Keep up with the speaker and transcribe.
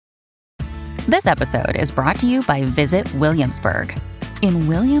This episode is brought to you by Visit Williamsburg. In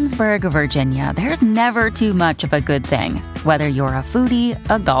Williamsburg, Virginia, there's never too much of a good thing. Whether you're a foodie,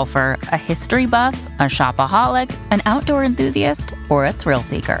 a golfer, a history buff, a shopaholic, an outdoor enthusiast, or a thrill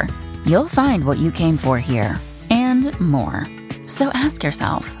seeker, you'll find what you came for here and more. So ask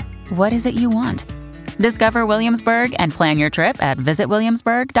yourself, what is it you want? Discover Williamsburg and plan your trip at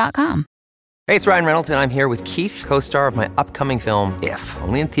visitwilliamsburg.com. Hey, it's Ryan Reynolds, and I'm here with Keith, co-star of my upcoming film, If,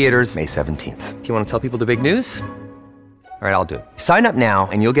 only in theaters May 17th. Do you want to tell people the big news? All right, I'll do it. Sign up now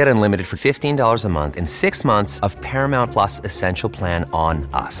and you'll get unlimited for $15 a month and 6 months of Paramount Plus Essential Plan on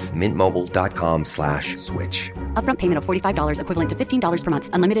us. MintMobile.com/switch. Upfront payment of $45 equivalent to $15 per month.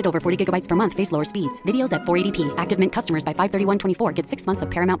 Unlimited over 40 gigabytes per month. Face lower speeds. Videos at 480p. Active Mint customers by 531.24 get 6 months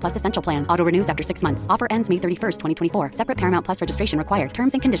of Paramount Plus Essential Plan. Auto renews after 6 months. Offer ends May 31st, 2024. Separate Paramount Plus registration required.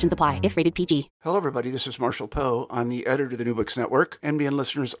 Terms and conditions apply if rated PG. Hello, everybody. This is Marshall Poe. I'm the editor of the New Books Network. NBN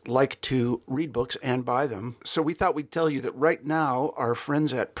listeners like to read books and buy them. So we thought we'd tell you that right now, our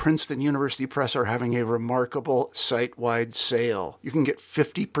friends at Princeton University Press are having a remarkable site-wide sale. You can get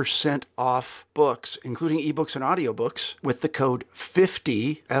 50% off books, including ebooks and audiobooks, with the code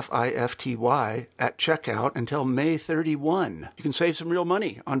 50, F-I-F-T-Y, at checkout until May 31. You can save some real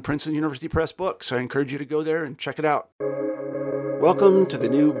money on Princeton University Press books. I encourage you to go there and check it out. Welcome to the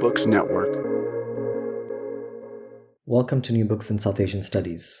New Books Network. Welcome to New Books in South Asian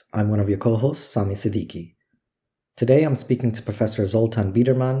Studies. I'm one of your co-hosts, Sami Siddiqui. Today I'm speaking to Professor Zoltan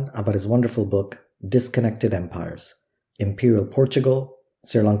Biderman about his wonderful book, Disconnected Empires: Imperial Portugal,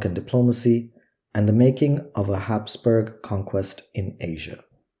 Sri Lankan Diplomacy, and the Making of a Habsburg Conquest in Asia.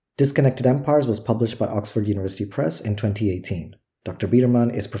 Disconnected Empires was published by Oxford University Press in 2018. Dr.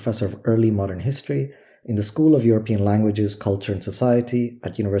 Biderman is Professor of Early Modern History in the School of European Languages, Culture and Society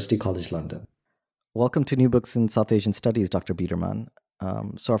at University College London. Welcome to New Books in South Asian Studies, Dr. Biderman.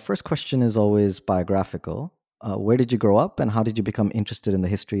 So our first question is always biographical. Where did you grow up and how did you become interested in the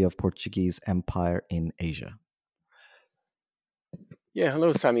history of Portuguese empire in Asia? Yeah,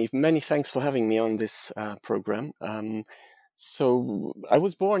 hello, Sami. Many thanks for having me on this program. So I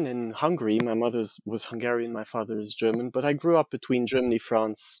was born in Hungary. My mother was Hungarian, my father is German, but I grew up between Germany,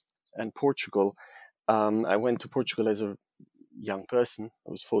 France, and Portugal. I went to Portugal as a young person.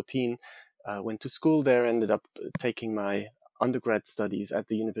 I was 14. Went to school there, ended up taking my undergrad studies at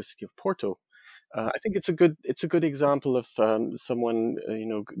the University of Porto. I think it's a good example of someone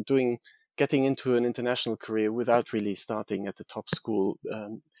getting into an international career without really starting at the top school.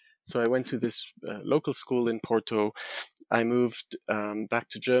 So I went to this local school in Porto. I moved back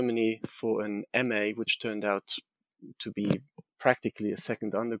to Germany for an MA, which turned out to be practically a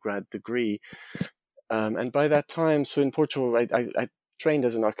second undergrad degree. And by that time, so in Porto, I trained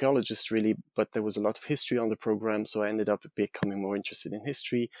as an archaeologist really, but there was a lot of history on the program, so I ended up becoming more interested in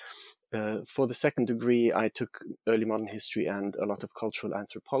history. For the second degree, I took early modern history and a lot of cultural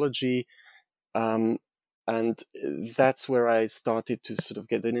anthropology. And that's where I started to sort of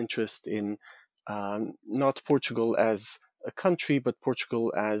get an interest in not Portugal as a country, but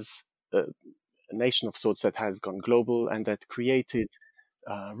Portugal as a nation of sorts that has gone global and that created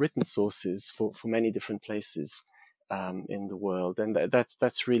written sources for many different places in the world. And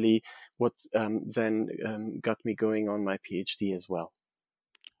that's really what then got me going on my PhD as well.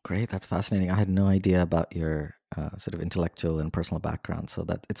 Great, that's fascinating. I had no idea about your sort of intellectual and personal background, so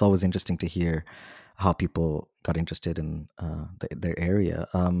that it's always interesting to hear how people got interested in their area.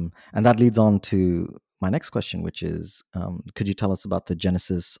 And that leads on to my next question, which is, could you tell us about the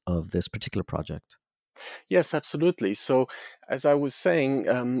genesis of this particular project? Yes, absolutely. So, as I was saying,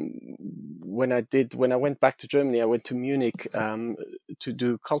 when I went back to Germany, I went to Munich to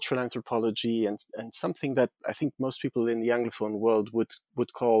do cultural anthropology and something that I think most people in the Anglophone world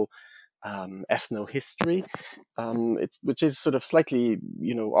would call ethnohistory, which is sort of slightly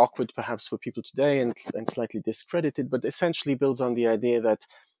awkward perhaps for people today and slightly discredited, but essentially builds on the idea that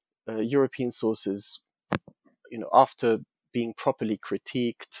European sources, after being properly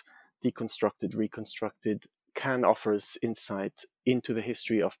critiqued, deconstructed, reconstructed, can offer us insight into the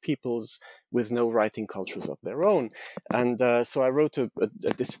history of peoples with no writing cultures of their own. And so I wrote a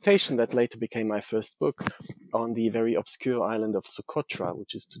dissertation that later became my first book on the very obscure island of Socotra,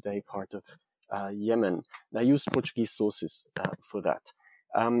 which is today part of Yemen. And I used Portuguese sources for that.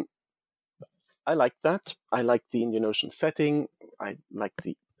 I liked that. I liked the Indian Ocean setting. I liked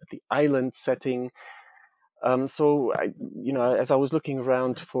the island setting. So, as I was looking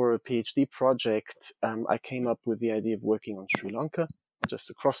around for a PhD project, I came up with the idea of working on Sri Lanka,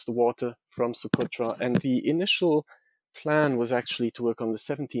 just across the water from Socotra. And the initial plan was actually to work on the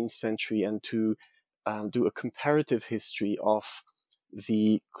 17th century and to do a comparative history of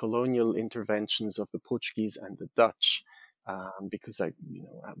the colonial interventions of the Portuguese and the Dutch. Because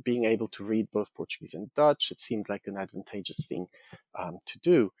being able to read both Portuguese and Dutch, it seemed like an advantageous thing to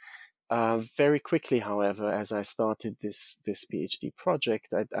do. Very quickly, however, as I started this PhD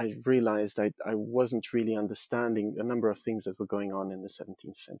project, I realized I wasn't really understanding a number of things that were going on in the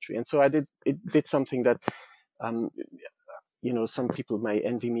 17th century. And so I did something that, some people may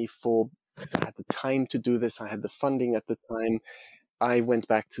envy me for. I had the time to do this. I had the funding at the time. I went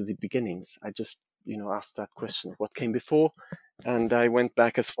back to the beginnings. I just, asked that question, what came before? And I went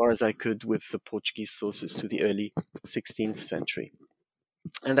back as far as I could with the Portuguese sources to the early 16th century.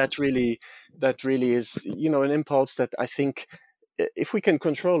 And that really is, an impulse that I think if we can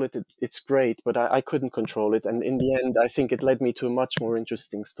control it, it's great, but I couldn't control it. And in the end, I think it led me to a much more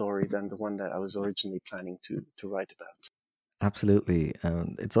interesting story than the one that I was originally planning to write about. Absolutely.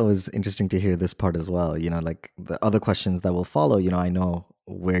 It's always interesting to hear this part as well. Like the other questions that will follow, I know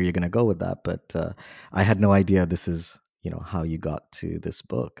where you're going to go with that, but I had no idea this is, how you got to this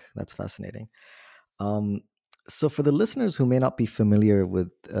book. That's fascinating. So for the listeners who may not be familiar with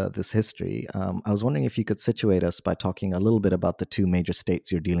this history, I was wondering if you could situate us by talking a little bit about the two major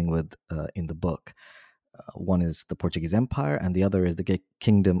states you're dealing with in the book. One is the Portuguese Empire, and the other is the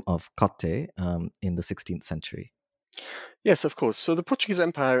Kingdom of Kotte in the 16th century. Yes, of course. So the Portuguese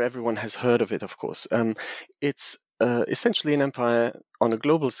Empire, everyone has heard of it, of course. It's essentially an empire on a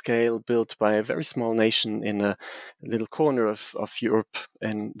global scale built by a very small nation in a little corner of Europe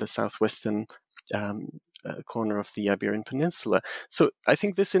in the southwestern corner of the Iberian Peninsula. So I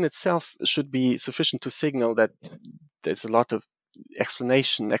think this in itself should be sufficient to signal that there's a lot of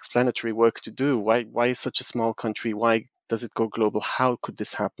explanatory work to do. Why is such a small country? Why does it go global? How could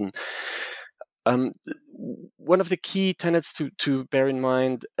this happen? One of the key tenets to bear in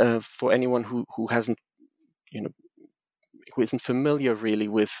mind for anyone who hasn't, who isn't familiar really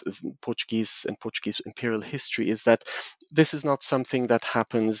with Portuguese and Portuguese imperial history is that this is not something that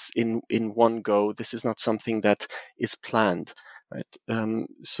happens in one go. This is not something that is planned, right?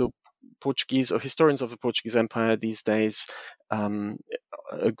 So Portuguese or historians of the Portuguese Empire these days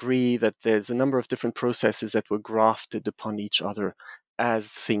agree that there's a number of different processes that were grafted upon each other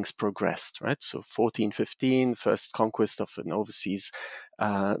as things progressed, right? So 1415, first conquest of an overseas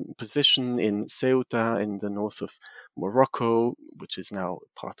position in Ceuta in the north of Morocco, which is now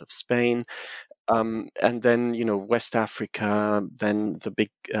part of Spain. And then, West Africa, then the big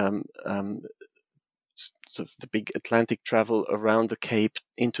sort of the big Atlantic travel around the Cape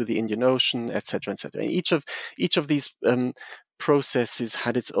into the Indian Ocean, etc., etc. Each of these processes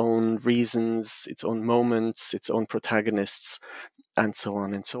had its own reasons, its own moments, its own protagonists, and so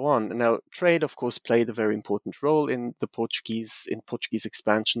on and so on. Now, trade, of course, played a very important role in Portuguese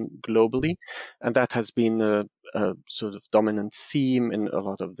expansion globally, and that has been a sort of dominant theme in a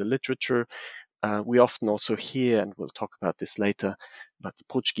lot of the literature. We often also hear, and we'll talk about this later, about the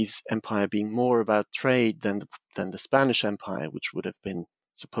Portuguese Empire being more about trade than the Spanish Empire, which would have been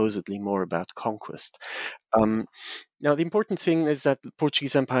supposedly more about conquest. Now, the important thing is that the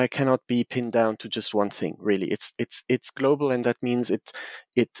Portuguese Empire cannot be pinned down to just one thing. Really, it's global, and that means it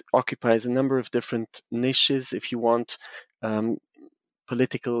occupies a number of different niches, if you want,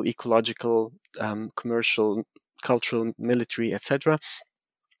 political, ecological, commercial, cultural, military, etc.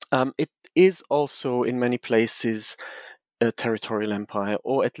 It is also in many places a territorial empire,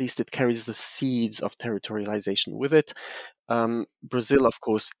 or at least it carries the seeds of territorialization with it. Brazil, of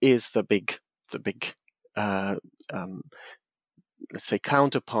course, is the big let's say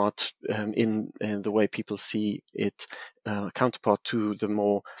counterpart in the way people see it, counterpart to the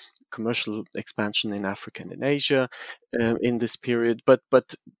more commercial expansion in Africa and in Asia in this period. But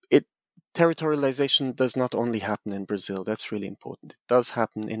territorialization does not only happen in Brazil. That's really important. It does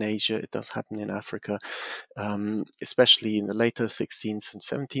happen in Asia. It does happen in Africa, especially in the later 16th and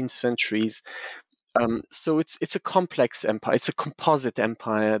 17th centuries. So it's a complex empire. It's a composite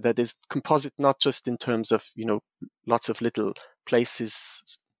empire that is composite not just in terms of, lots of little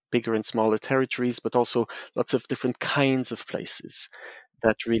places, bigger and smaller territories, but also lots of different kinds of places.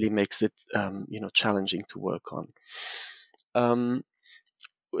 That really makes it, challenging to work on.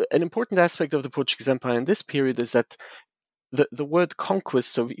 An important aspect of the Portuguese Empire in this period is that the word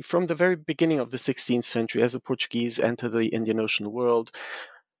conquest, so from the very beginning of the 16th century, as the Portuguese enter the Indian Ocean world,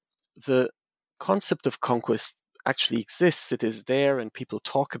 the concept of conquest actually exists. It is there and people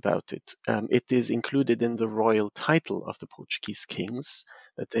talk about it. It is included in the royal title of the Portuguese kings,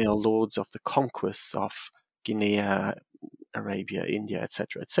 that they are lords of the conquests of Guinea, Arabia, India,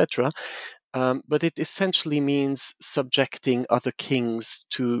 etc., etc. But it essentially means subjecting other kings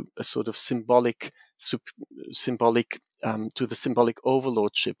to a sort of symbolic to the symbolic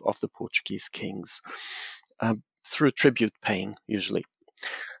overlordship of the Portuguese kings through tribute paying, usually.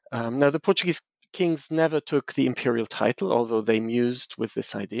 Now, the Portuguese kings never took the imperial title, although they mused with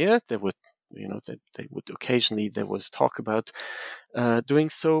this idea. They would, they would occasionally, there was talk about doing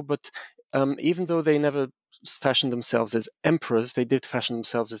so, but even though they never fashioned themselves as emperors, they did fashion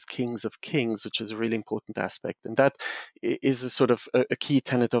themselves as kings of kings, which is a really important aspect, and that is a sort of a key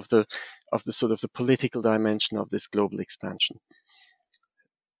tenet of the sort of the political dimension of this global expansion.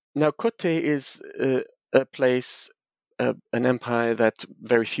 Now, Kotte is a place, an empire that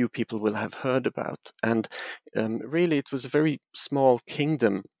very few people will have heard about, and really it was a very small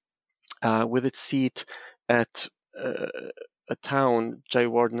kingdom with its seat at a town,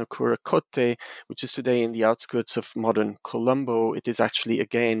 Jayawardenepura Kotte, which is today in the outskirts of modern Colombo. It is actually,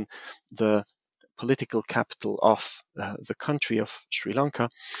 again, the political capital of the country of Sri Lanka.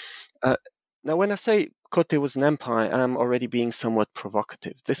 Now, when I say Kotte was an empire, I'm already being somewhat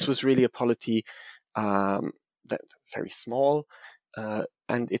provocative. This was really a polity that very small,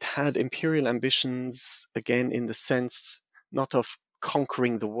 and it had imperial ambitions, again, in the sense not of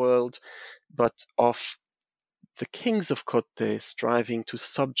conquering the world, but of the kings of Kotte striving to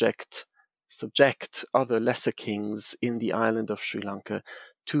subject other lesser kings in the island of Sri Lanka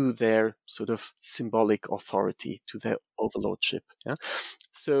to their sort of symbolic authority, to their overlordship. Yeah?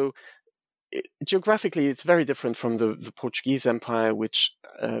 So geographically, it's very different from the Portuguese Empire, which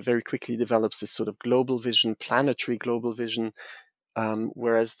very quickly develops this sort of global vision, planetary global vision,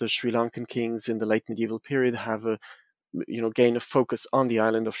 whereas the Sri Lankan kings in the late medieval period have gain a focus on the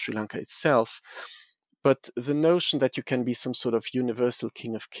island of Sri Lanka itself. But the notion that you can be some sort of universal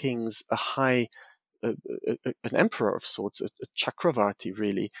king of kings, an emperor of sorts, a Chakravarti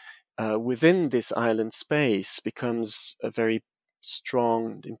really, within this island space becomes a very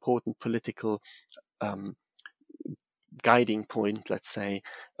strong, important political guiding point, let's say,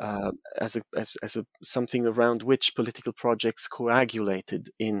 as a something around which political projects coagulated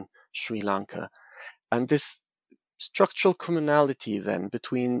in Sri Lanka. And this structural commonality then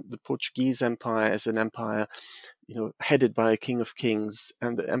between the Portuguese Empire as an empire, headed by a king of kings,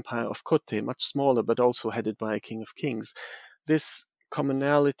 and the empire of Kotte, much smaller, but also headed by a king of kings. This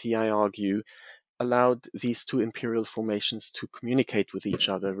commonality, I argue, allowed these two imperial formations to communicate with each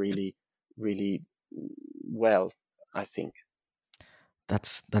other really, really well, I think.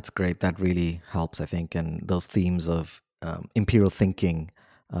 That's great. That really helps, I think. And those themes of imperial thinking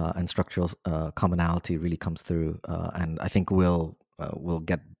and structural commonality really comes through. And I think we'll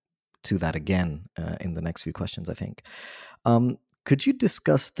get to that again in the next few questions, I think. Could you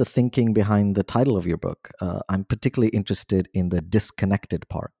discuss the thinking behind the title of your book? I'm particularly interested in the disconnected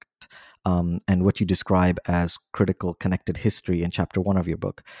part. And what you describe as critical connected history in chapter 1 of your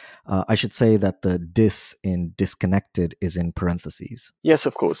book. I should say that the dis in disconnected is in parentheses. Yes,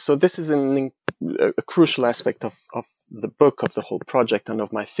 of course. So this is a crucial aspect of the book, of the whole project, and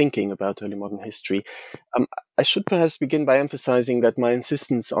of my thinking about early modern history. I should perhaps begin by emphasizing that my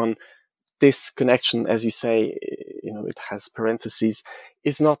insistence on this connection, as you say, it has parentheses,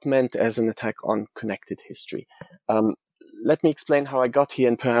 is not meant as an attack on connected history. Let me explain how I got here,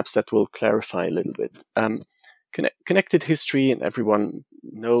 and perhaps that will clarify a little bit. Connected history, and everyone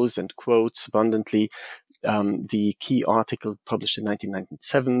knows and quotes abundantly the key article published in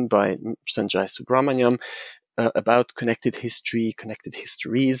 1997 by Sanjay Subramaniam about connected history, connected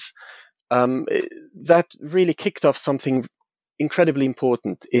histories. That really kicked off something incredibly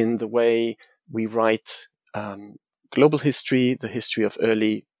important in the way we write global history, the history of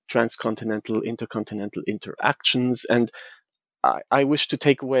early transcontinental, intercontinental interactions. And I wish to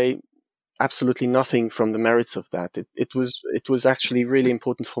take away absolutely nothing from the merits of that. It was actually really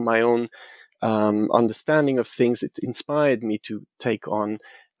important for my own understanding of things. It inspired me to take on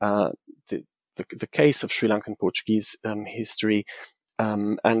the case of Sri Lankan Portuguese history.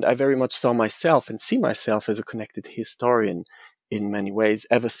 And I very much saw myself and see myself as a connected historian in many ways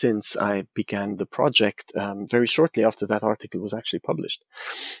ever since I began the project, very shortly after that article was actually published.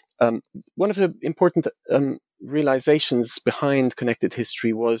 One of the important realizations behind connected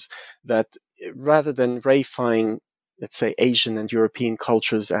history was that rather than reifying, let's say, Asian and European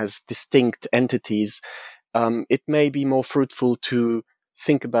cultures as distinct entities, it may be more fruitful to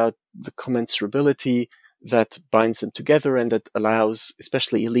think about the commensurability that binds them together and that allows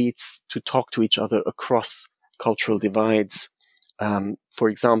especially elites to talk to each other across cultural divides. For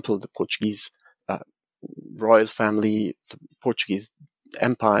example, the Portuguese royal family, the Portuguese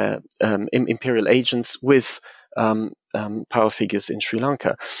empire, imperial agents with power figures in Sri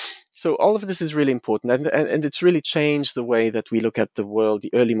Lanka. So all of this is really important, and it's really changed the way that we look at the world,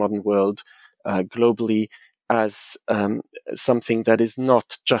 the early modern world, globally, as something that is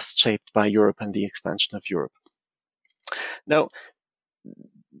not just shaped by Europe and the expansion of Europe. Now,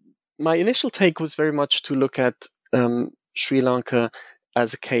 my initial take was very much to look at Sri Lanka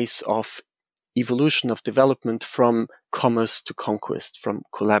as a case of evolution of development from commerce to conquest, from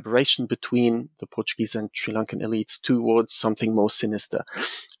collaboration between the Portuguese and Sri Lankan elites towards something more sinister.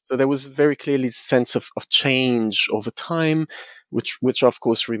 So there was very clearly a sense of change over time, which of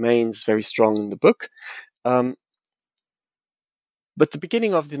course remains very strong in the book. But the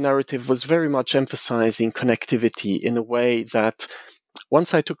beginning of the narrative was very much emphasizing connectivity in a way that,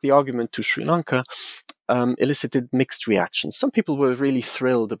 once I took the argument to Sri Lanka, elicited mixed reactions. Some people were really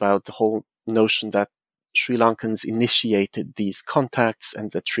thrilled about the whole notion that Sri Lankans initiated these contacts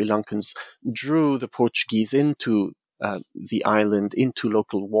and that Sri Lankans drew the Portuguese into the island, into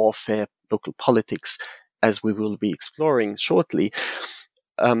local warfare, local politics, as we will be exploring shortly.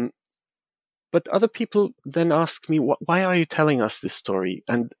 But other people then asked me, why are you telling us this story?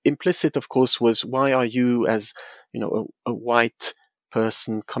 And implicit, of course, was, why are you, as a white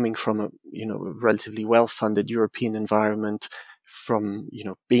person coming from a relatively well-funded European environment, from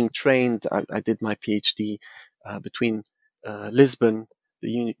being trained? I did my PhD between Lisbon,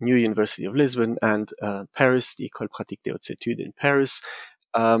 the New University of Lisbon, and Paris, the École Pratique des Hautes Études in Paris.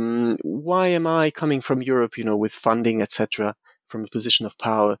 Why am I coming from Europe, with funding, etc., from a position of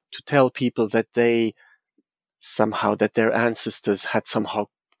power, to tell people that their ancestors had somehow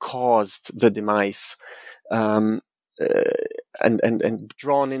caused the demise, and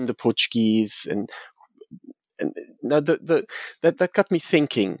drawn in the Portuguese, and now that got me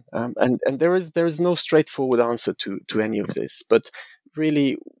thinking, and there is no straightforward answer to any of this, but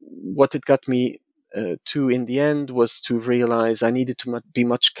really what it got me to in the end was to realize I needed to be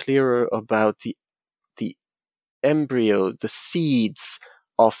much clearer about the embryo, the seeds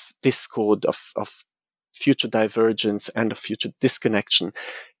of discord, of future divergence and of future disconnection,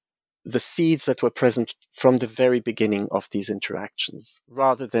 the seeds that were present from the very beginning of these interactions,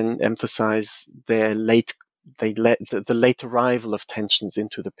 rather than emphasize the late arrival of tensions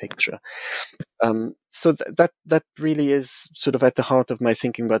into the picture. So that really is sort of at the heart of my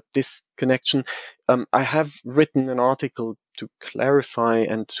thinking about this connection. I have written an article to clarify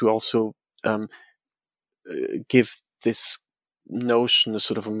and to also give this notion a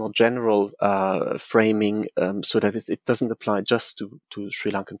sort of a more general framing, so that it doesn't apply just to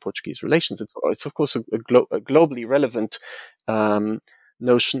Sri Lankan Portuguese relations. It's of course a globally relevant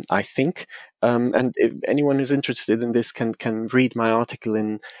notion, I think. And if anyone who's interested in this can read my article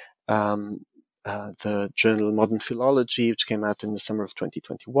in the journal Modern Philology, which came out in the summer of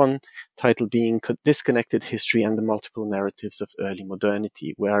 2021, title being Disconnected History and the Multiple Narratives of Early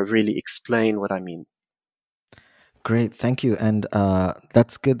Modernity, where I really explain what I mean. Great, thank you. And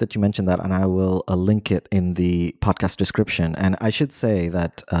that's good that you mentioned that, and I will link it in the podcast description. And I should say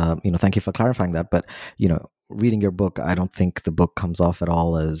that, thank you for clarifying that, but, reading your book, I don't think the book comes off at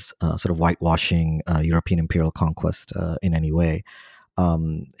all as sort of whitewashing European imperial conquest in any way.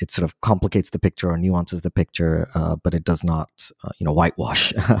 It sort of complicates the picture or nuances the picture, but it does not,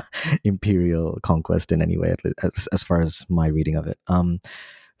 whitewash imperial conquest in any way, as far as my reading of it.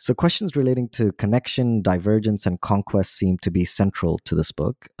 So questions relating to connection, divergence, and conquest seem to be central to this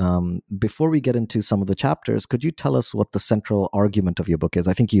book. Before we get into some of the chapters, could you tell us what the central argument of your book is?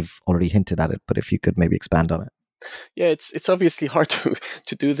 I think you've already hinted at it, but if you could maybe expand on it. Yeah, it's obviously hard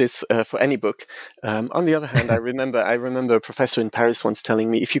to do this for any book. On the other hand, I remember a professor in Paris once telling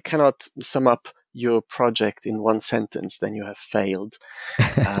me, if you cannot sum up your project in one sentence, then you have failed.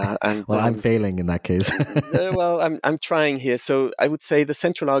 And well, I'm failing in that case. Well, I'm trying here. So I would say the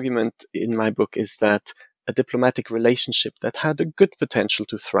central argument in my book is that a diplomatic relationship that had a good potential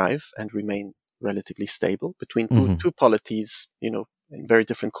to thrive and remain relatively stable between two polities, in very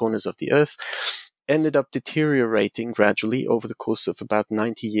different corners of the earth, ended up deteriorating gradually over the course of about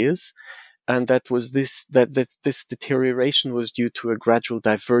 90 years. And that this deterioration was due to a gradual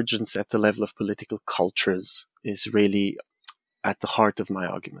divergence at the level of political cultures is really at the heart of my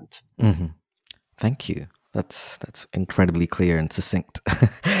argument. Mm-hmm. Thank you. That's incredibly clear and succinct.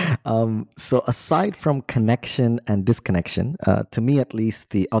 So aside from connection and disconnection, to me at least,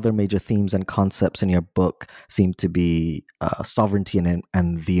 the other major themes and concepts in your book seem to be sovereignty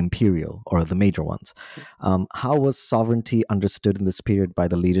and the imperial, or the major ones. How was sovereignty understood in this period by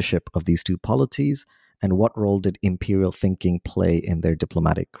the leadership of these two polities, and what role did imperial thinking play in their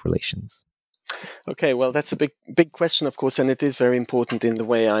diplomatic relations? Okay, well, that's a big question, of course, and it is very important in the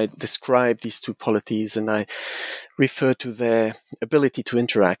way I describe these two polities, and I refer to their ability to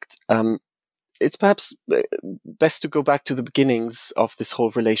interact. It's perhaps best to go back to the beginnings of this whole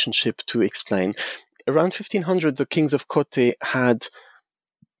relationship to explain. around 1500, the kings of Kotte had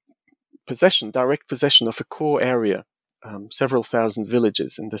direct possession of a core area, several thousand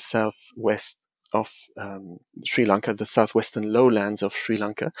villages in the southwest of Sri Lanka, the southwestern lowlands of Sri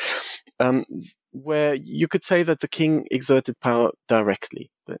Lanka, where you could say that the king exerted power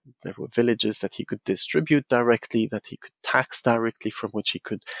directly. There were villages that he could distribute directly, that he could tax directly, from which he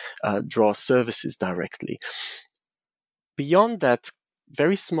could draw services directly. Beyond that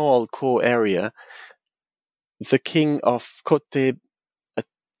very small core area, the king of Kotte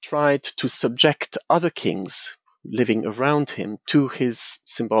tried to subject other kings living around him to his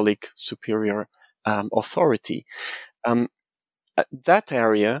symbolic superior authority. That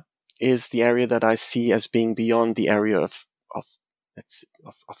area is the area that I see as being beyond the area of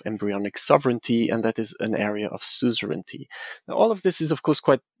embryonic sovereignty, and that is an area of suzerainty. Now, all of this is, of course,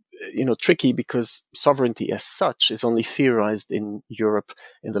 quite tricky, because sovereignty as such is only theorized in Europe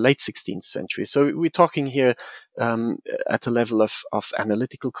in the late 16th century. So we're talking here at a level of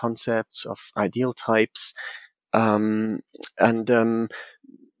analytical concepts, of ideal types,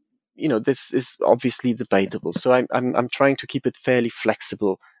 this is obviously debatable. So I'm trying to keep it fairly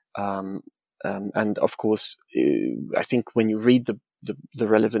flexible. And of course, I think when you read the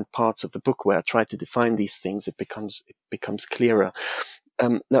relevant parts of the book where I try to define these things, it becomes clearer.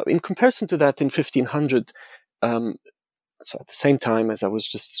 Now, in comparison to that, in 1500, so at the same time as I was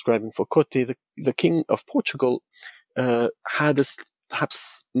just describing for Kotte, the King of Portugal had a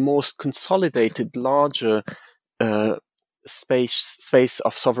perhaps most consolidated, larger space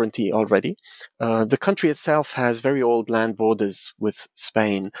of sovereignty already. The country itself has very old land borders with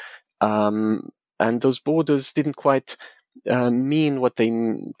Spain, and those borders didn't quite mean what they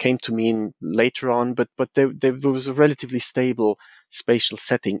came to mean later on, but there was a relatively stable spatial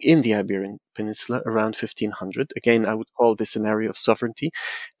setting in the Iberian Peninsula around 1500. Again, I would call this an area of sovereignty.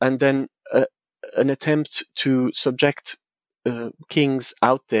 And then an attempt to subject kings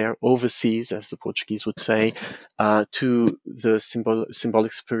out there, overseas, as the Portuguese would say, to the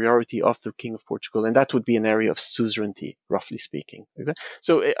symbolic superiority of the King of Portugal. And that would be an area of suzerainty, roughly speaking. Okay?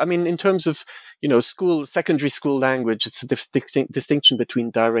 So, I mean, in terms of, secondary school language, it's a distinction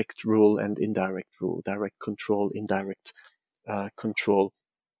between direct rule and indirect rule, direct control, indirect control.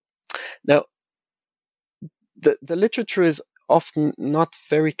 Now, the literature is often not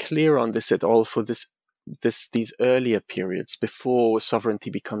very clear on this at all for these earlier periods before sovereignty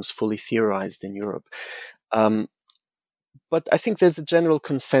becomes fully theorized in Europe. But I think there's a general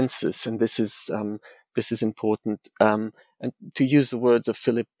consensus, and this is important. And to use the words of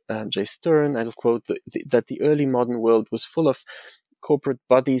Philip J. Stern, I'll quote that the early modern world was full of corporate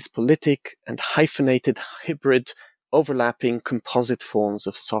bodies, politic and hyphenated, hybrid, overlapping composite forms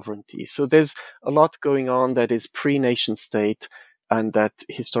of sovereignty. So there's a lot going on that is pre-nation state, and that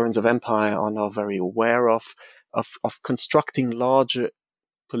historians of empire are now very aware of constructing larger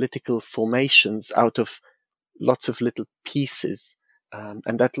political formations out of lots of little pieces.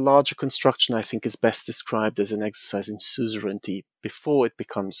 And that larger construction, I think, is best described as an exercise in suzerainty before it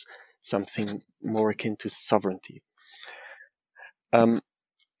becomes something more akin to sovereignty.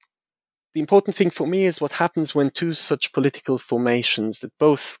 The important thing for me is what happens when two such political formations that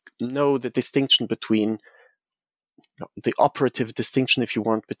both know the distinction between the operative distinction, if you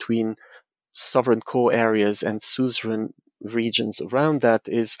want, between sovereign core areas and suzerain regions around that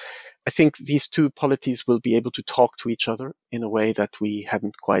is, I think these two polities will be able to talk to each other in a way that we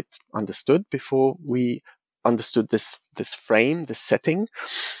hadn't quite understood before we understood this frame, this setting.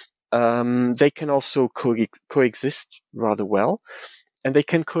 They can also coexist rather well, and they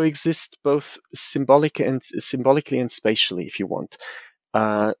can coexist both symbolically and spatially, if you want.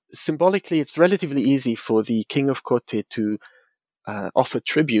 Symbolically, it's relatively easy for the King of Kotte to offer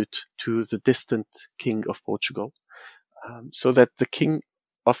tribute to the distant King of Portugal, so that the King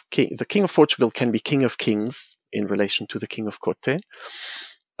of Portugal can be King of Kings in relation to the King of Kotte.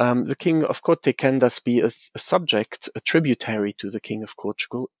 The King of Kotte can thus be a subject, a tributary to the King of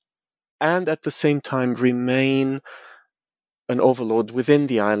Portugal, and at the same time remain an overlord within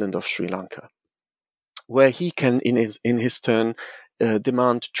the island of Sri Lanka, where he can, in his turn,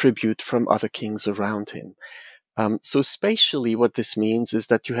 demand tribute from other kings around him. So spatially, what this means is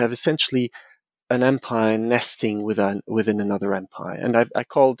that you have essentially an empire nesting within another empire. And I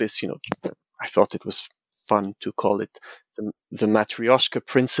call this, I thought it was fun to call it the Matryoshka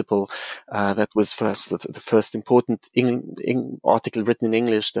principle. That was the first important article written in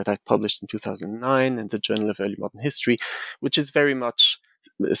English that I published in 2009 in the Journal of Early Modern History, which is very much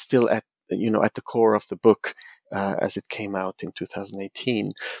still at the core of the book as it came out in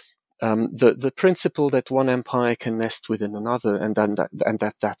 2018. The principle that one empire can nest within another, and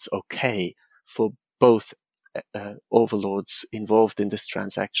that's okay for both overlords involved in this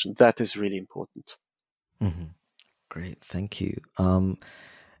transaction. That is really important. Mm-hmm. Great, thank you.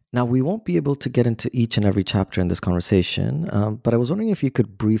 Now, we won't be able to get into each and every chapter in this conversation, but I was wondering if you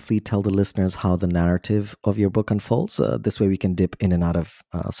could briefly tell the listeners how the narrative of your book unfolds. This way we can dip in and out of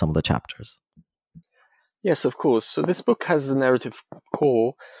some of the chapters. Yes, of course. So this book has a narrative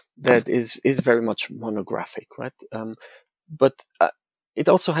core that is very much monographic, right? But it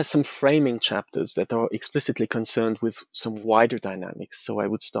also has some framing chapters that are explicitly concerned with some wider dynamics. So I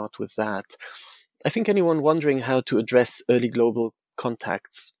would start with that. I think anyone wondering how to address early global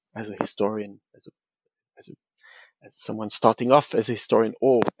contacts as a historian, as someone starting off as a historian,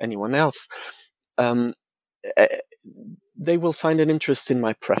 or anyone else, they will find an interest in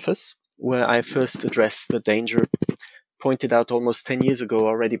my preface, where I first address the danger pointed out almost 10 years ago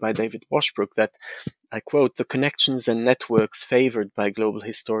already by David Washbrook, that, I quote, "the connections and networks favored by global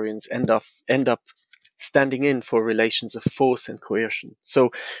historians end up standing in for relations of force and coercion."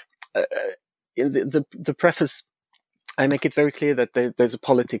 So in the preface, I make it very clear that there's a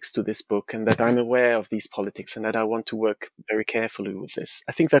politics to this book, and that I'm aware of these politics, and that I want to work very carefully with this.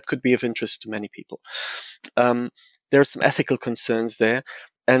 I think that could be of interest to many people. There are some ethical concerns there,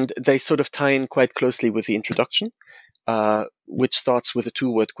 and they sort of tie in quite closely with the introduction, which starts with a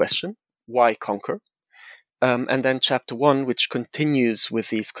two-word question: why conquer? And then chapter 1, which continues with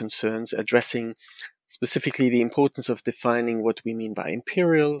these concerns, addressing specifically the importance of defining what we mean by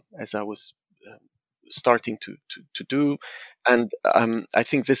imperial, as I was starting to do. And I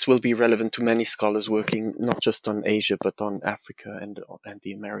think this will be relevant to many scholars working not just on Asia, but on Africa and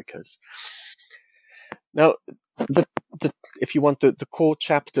the Americas. Now, if you want the core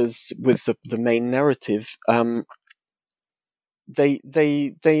chapters with the main narrative, they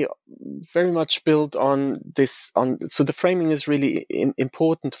very much build on this. So the framing is really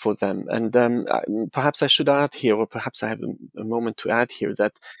important for them. And perhaps I should add here, or perhaps I have a moment to add here,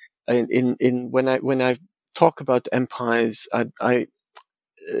 that when I talk about empires, I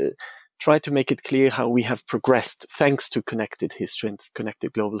try to make it clear how we have progressed thanks to connected history and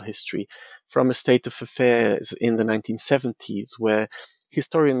connected global history, from a state of affairs in the 1970s where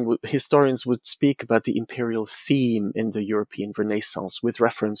historians would speak about the imperial theme in the European Renaissance with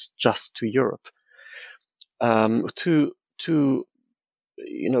reference just to Europe, to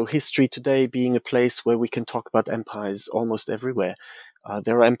history today being a place where we can talk about empires almost everywhere.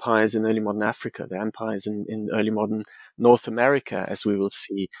 There are empires in early modern Africa. There are empires in early modern North America, as we will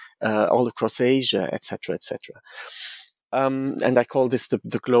see, all across Asia, etc., etc. And I call this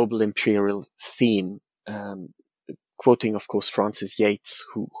the global imperial theme, quoting, of course, Frances Yates,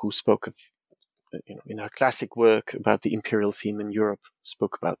 who spoke of, in her classic work about the imperial theme in Europe,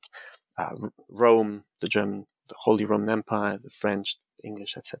 spoke about Rome, the German, the Holy Roman Empire, the French, the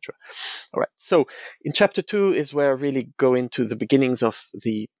English, etc. All right. So in chapter 2 is where I really go into the beginnings of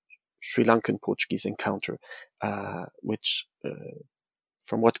the Sri Lankan Portuguese encounter, which,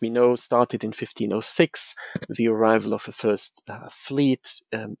 from what we know, started in 1506 with the arrival of a first fleet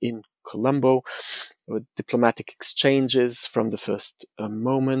in Colombo, with diplomatic exchanges from the first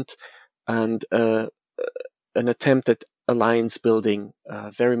moment, and an attempt at alliance building,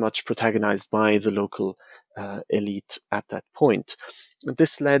 very much protagonized by the local elite at that point. And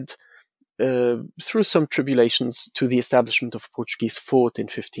this led, through some tribulations, to the establishment of a Portuguese fort in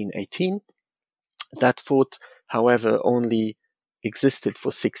 1518. That fort, however, only existed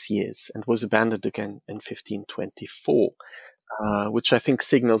for 6 years and was abandoned again in 1524, which I think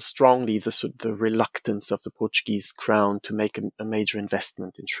signals strongly the reluctance of the Portuguese crown to make a major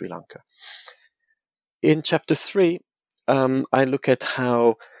investment in Sri Lanka. In chapter 3, I look at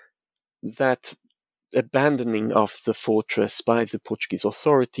how that abandoning of the fortress by the Portuguese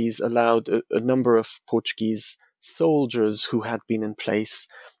authorities allowed a number of Portuguese soldiers who had been in place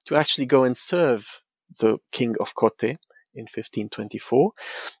to actually go and serve the King of Kotte in 1524.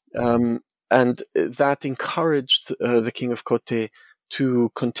 And that encouraged the King of Kotte to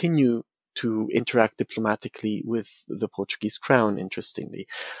continue to interact diplomatically with the Portuguese crown, interestingly,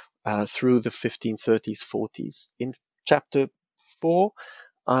 through the 1530s, 40s. In chapter 4,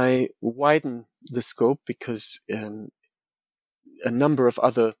 I widen the scope because a number of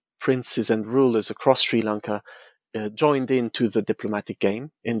other princes and rulers across Sri Lanka joined into the diplomatic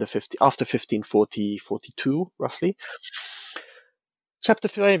game in after 1540, 42, roughly. Chapter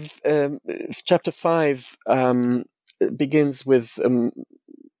 5 begins with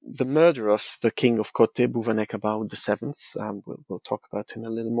the murder of the King of Kotte, Bhuvaneka Bau VII. We'll talk about him a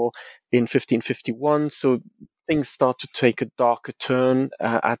little more in 1551. So things start to take a darker turn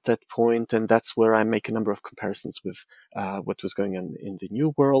at that point, and that's where I make a number of comparisons with what was going on in the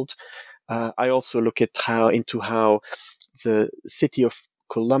New World. I also look at into how the city of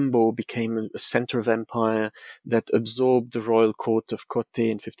Colombo became a center of empire that absorbed the royal court of Kotte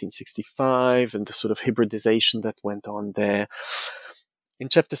in 1565 and the sort of hybridization that went on there. In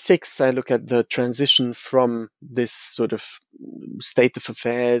chapter 6, I look at the transition from this sort of state of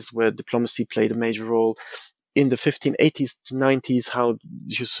affairs where diplomacy played a major role in the 1580s to 90s, how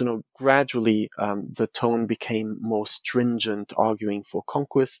just, gradually the tone became more stringent, arguing for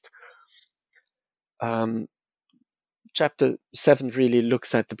conquest. Chapter 7 really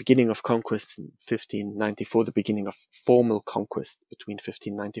looks at the beginning of conquest in 1594, the beginning of formal conquest between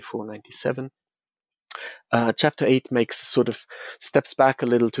 1594 and 97. Chapter 8 makes sort of steps back a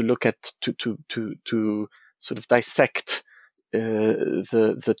little to look at, to sort of dissect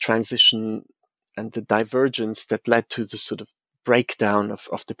the transition and the divergence that led to the sort of breakdown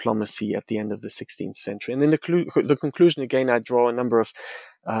of diplomacy at the end of the 16th century. And in the conclusion, again, I draw a number of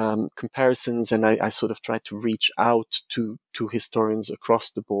comparisons, and I sort of try to reach out to historians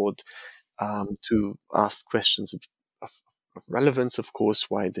across the board to ask questions of relevance, of course,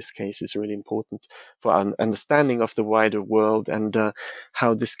 why this case is really important for our understanding of the wider world, and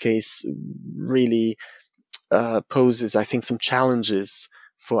how this case really poses, I think, some challenges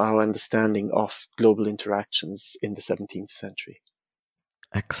for our understanding of global interactions in the 17th century.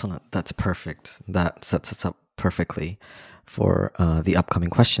 Excellent. That's perfect. That sets us up perfectly for the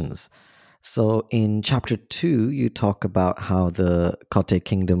upcoming questions. So in chapter 2, you talk about how the Kotte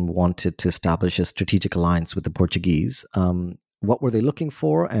kingdom wanted to establish a strategic alliance with the Portuguese. What were they looking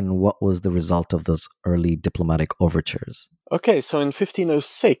for, and what was the result of those early diplomatic overtures? Okay, so in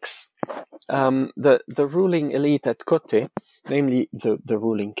 1506, the ruling elite at Kotte, namely the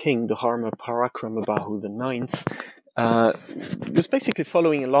ruling king, the Dharma Parakramabahu IX, was basically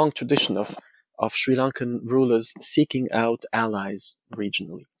following a long tradition of Sri Lankan rulers seeking out allies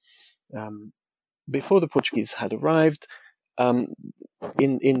regionally. Before the Portuguese had arrived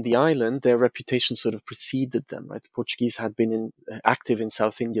in the island, their reputation sort of preceded them. Right, the Portuguese had been active in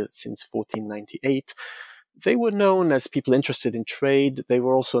South India since 1498. They were known as people interested in trade. They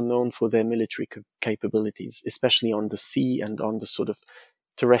were also known for their military capabilities, especially on the sea and on the sort of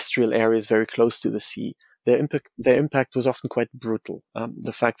terrestrial areas very close to the sea. Their impact was often quite brutal.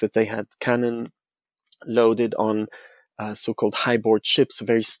 The fact that they had cannon loaded on so-called high-board ships,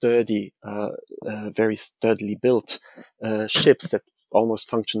 very sturdy, very sturdily built ships that almost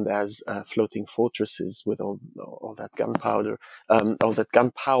functioned as floating fortresses with all that gunpowder, all that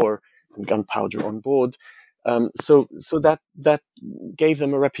gunpower and gunpowder on board. So that gave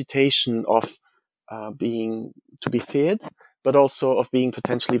them a reputation of being to be feared, but also of being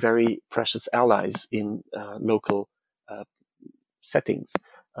potentially very precious allies in local settings.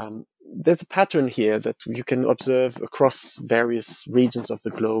 There's a pattern here that you can observe across various regions of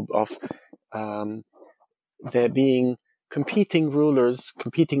the globe of there being competing rulers,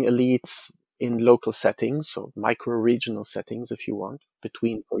 competing elites in local settings, so micro-regional settings, if you want,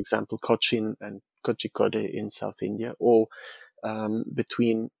 between, for example, Cochin and Kozhikode in South India, or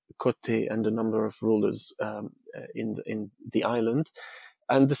between Kotte and a number of rulers in the island.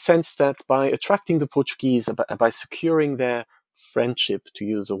 And the sense that by attracting the Portuguese, by securing their friendship, to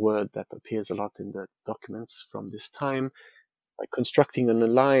use a word that appears a lot in the documents from this time, by constructing an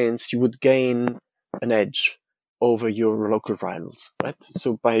alliance, you would gain an edge over your local rivals, right?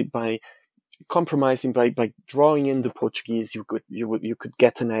 So by compromising, by drawing in the Portuguese, you could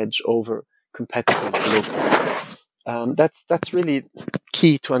get an edge over competitors locally. That's really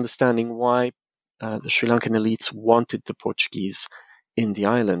key to understanding why the Sri Lankan elites wanted the Portuguese in the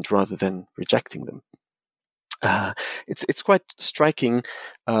island rather than rejecting them. It's quite striking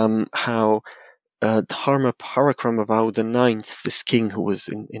how Dharma Parakramabahu IX, this king who was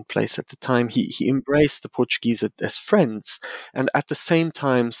in place at the time, he embraced the Portuguese as friends, and at the same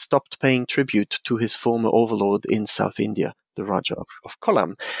time stopped paying tribute to his former overlord in South India, the Raja of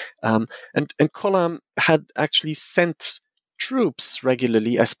Kollam. And Kollam had actually sent troops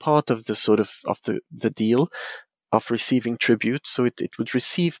regularly as part of the sort of the deal of receiving tribute, so it would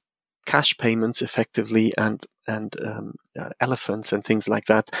receive cash payments effectively and elephants and things like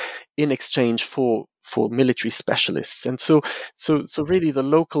that in exchange for military specialists. And so really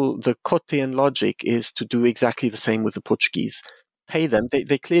the Kottean logic is to do exactly the same with the Portuguese. Pay them.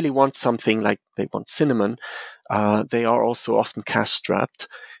 They clearly want something, like they want cinnamon. They are also often cash strapped,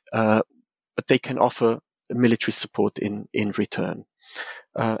 but they can offer military support in return.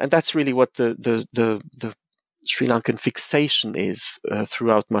 And that's really what the Sri Lankan fixation is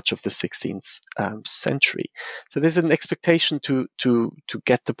throughout much of the 16th century. So there's an expectation to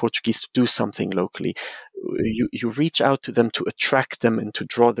get the Portuguese to do something locally. You reach out to them to attract them and to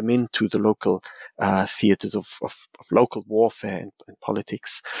draw them into the local theaters of local warfare and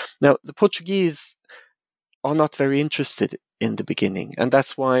politics. Now, the Portuguese are not very interested in the beginning, and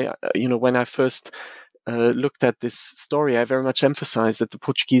that's why when I first looked at this story, I very much emphasized that the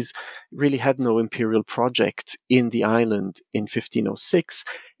Portuguese really had no imperial project in the island in 1506.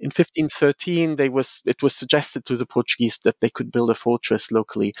 In 1513, it was suggested to the Portuguese that they could build a fortress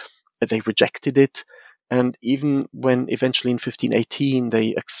locally. They rejected it. And even when eventually in 1518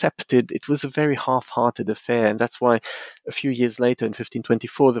 they accepted, it was a very half-hearted affair. And that's why a few years later, in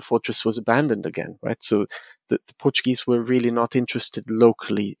 1524, the fortress was abandoned again, right? So the Portuguese were really not interested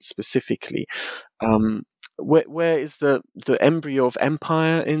locally, specifically. Where is the embryo of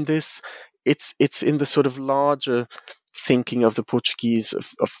empire in this? It's in the sort of larger thinking of the Portuguese,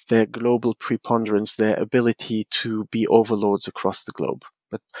 of their global preponderance, their ability to be overlords across the globe.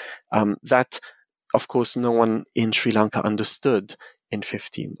 But that, of course, no one in Sri Lanka understood in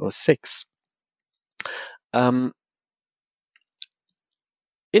 1506.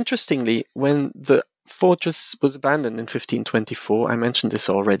 Interestingly, when the fortress was abandoned in 1524, I mentioned this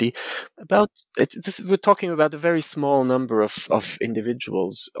already, we're talking about a very small number of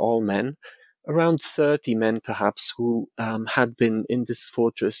individuals, all men, around 30 men perhaps, who had been in this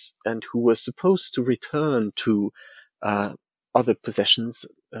fortress and who were supposed to return to other possessions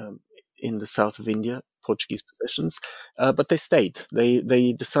in the south of India, Portuguese possessions, but they stayed.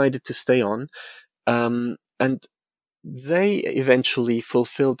 They decided to stay on, and they eventually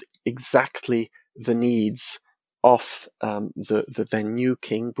fulfilled exactly the needs of the then new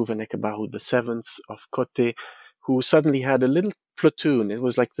king, Bhuvanekabahu VII of Kotte, who suddenly had a little platoon. It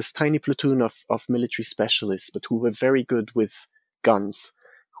was like this tiny platoon of military specialists, but who were very good with guns,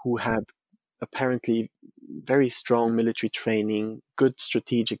 who had apparently very strong military training, good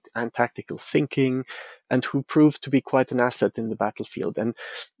strategic and tactical thinking, and who proved to be quite an asset in the battlefield. And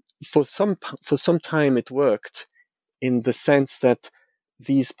for some time it worked, in the sense that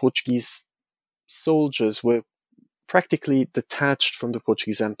these Portuguese soldiers were practically detached from the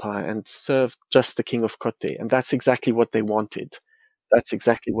Portuguese Empire and served just the King of Kotte. And that's exactly what they wanted. That's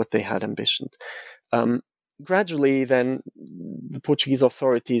exactly what they had ambitioned. Gradually, then, the Portuguese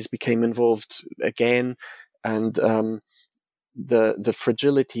authorities became involved again, and the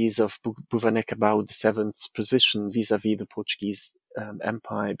fragilities of Bhuvanekabahu VII's position vis-à-vis the Portuguese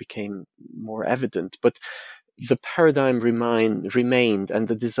Empire became more evident. But the paradigm remained, and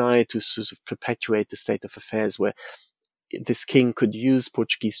the desire to sort of perpetuate the state of affairs where this king could use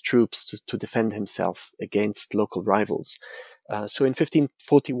Portuguese troops to defend himself against local rivals. So in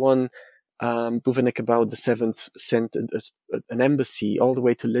 1541, Bhuvanekabahu VII sent an embassy all the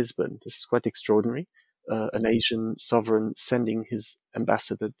way to Lisbon. This is quite extraordinary. An Asian sovereign sending his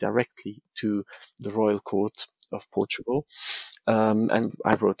ambassador directly to the royal court of Portugal. And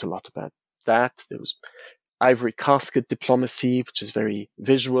I wrote a lot about that. There was ivory casket diplomacy, which is very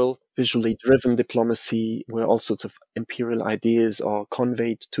visually driven diplomacy, where all sorts of imperial ideas are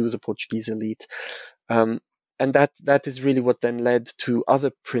conveyed to the Portuguese elite. And that is really what then led to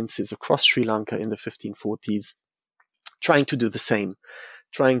other princes across Sri Lanka in the 1540s trying to do the same,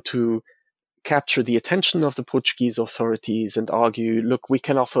 trying to capture the attention of the Portuguese authorities and argue, look, we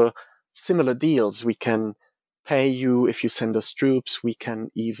can offer similar deals. We can pay you if you send us troops. We can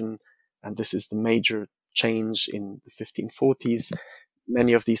even, and this is the major change in the 1540s,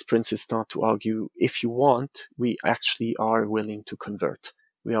 many of these princes start to argue, if you want, we actually are willing to convert.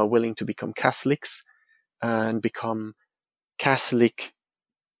 We are willing to become Catholics and become Catholic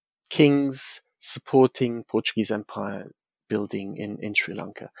kings supporting Portuguese Empire building in Sri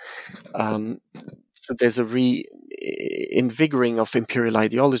Lanka. So there's a reinvigorating of imperial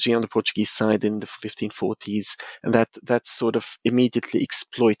ideology on the Portuguese side in the 1540s, and that's sort of immediately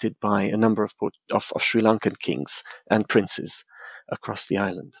exploited by a number of Sri Lankan kings and princes across the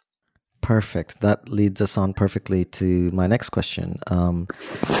island. Perfect. That leads us on perfectly to my next question.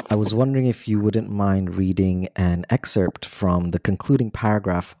 I was wondering if you wouldn't mind reading an excerpt from the concluding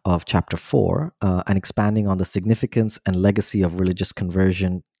paragraph of Chapter 4 and expanding on the significance and legacy of religious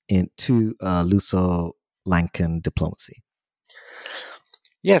conversion into Luso-Lankan diplomacy.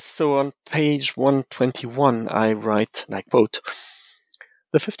 Yes, so on page 121, I write, and I quote,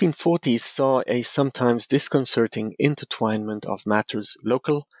 "The 1540s saw a sometimes disconcerting intertwinement of matters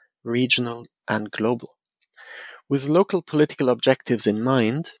local, regional, and global. With local political objectives in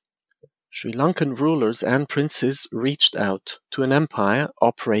mind, Sri Lankan rulers and princes reached out to an empire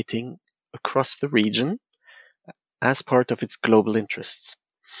operating across the region as part of its global interests.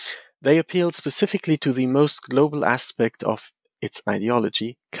 They appealed specifically to the most global aspect of its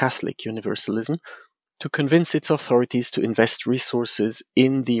ideology, Catholic universalism, to convince its authorities to invest resources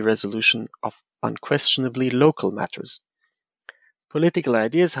in the resolution of unquestionably local matters. Political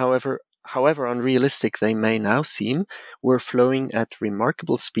ideas, however unrealistic they may now seem, were flowing at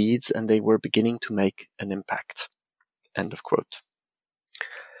remarkable speeds, and they were beginning to make an impact. End of quote.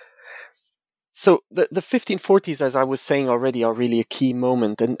 So the 1540s, as I was saying already, are really a key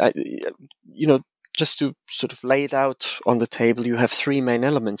moment. And, just to sort of lay it out on the table, you have three main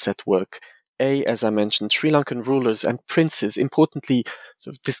elements at work. As I mentioned, Sri Lankan rulers and princes, importantly,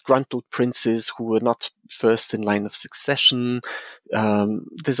 sort of disgruntled princes who were not first in line of succession.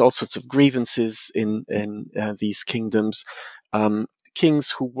 There's all sorts of grievances in these kingdoms.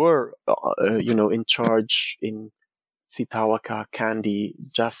 Kings who were, in charge in Sitawaka, Kandy,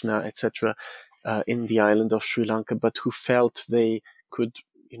 Jaffna, etc., in the island of Sri Lanka, but who felt they could,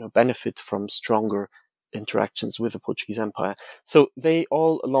 benefit from stronger interactions with the Portuguese Empire. So they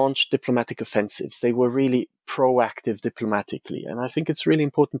all launched diplomatic offensives. They were really proactive diplomatically. And I think it's really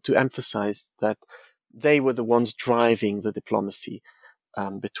important to emphasize that they were the ones driving the diplomacy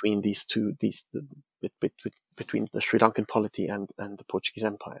between these two, between the Sri Lankan polity and the Portuguese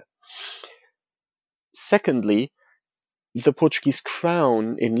Empire. Secondly, the Portuguese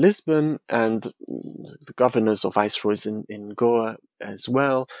crown in Lisbon and the governors or viceroys in Goa as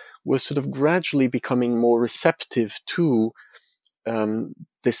well were sort of gradually becoming more receptive to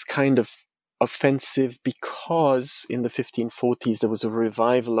this kind of offensive, because in the 1540s there was a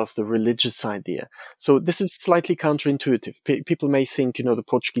revival of the religious idea. So this is slightly counterintuitive. People may think, the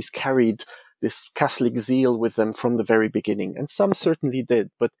Portuguese carried this Catholic zeal with them from the very beginning, and some certainly did.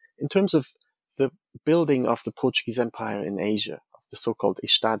 But in terms of the building of the Portuguese Empire in Asia, of the so-called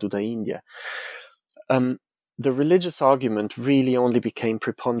Estado da Índia, the religious argument really only became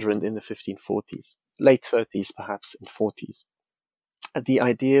preponderant in the 1540s, late 30s perhaps, and 40s. The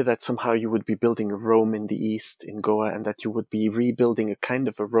idea that somehow you would be building a Rome in the east, in Goa, and that you would be rebuilding a kind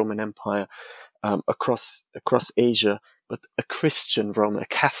of a Roman Empire across Asia, but a Christian Roman, a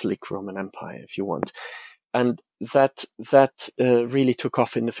Catholic Roman Empire, if you want. And that really took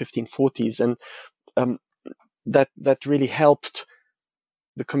off in the 1540s, and that really helped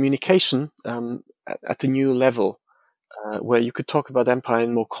the communication at a new level, where you could talk about empire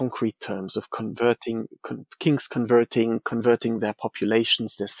in more concrete terms of kings converting their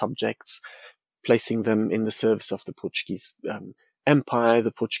populations, their subjects, placing them in the service of the Portuguese Empire.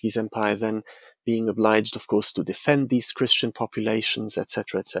 The Portuguese Empire then being obliged, of course, to defend these Christian populations,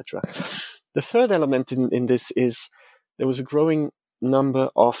 etc., etc. The third element in this is there was a growing number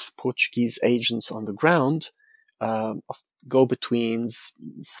of Portuguese agents on the ground, of go-betweens,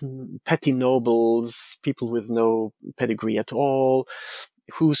 petty nobles, people with no pedigree at all,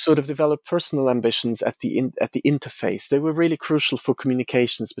 who sort of developed personal ambitions at the interface. They were really crucial for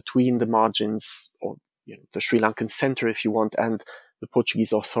communications between the margins, or the Sri Lankan center, if you want, and the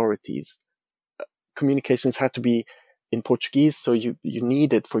Portuguese authorities. Communications had to be in Portuguese, so you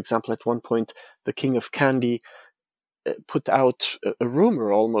needed, for example, at one point, the King of Kandy put out a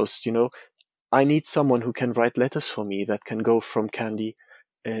rumor almost, I need someone who can write letters for me that can go from Kandy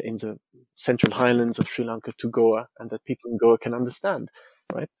in the central highlands of Sri Lanka to Goa, and that people in Goa can understand,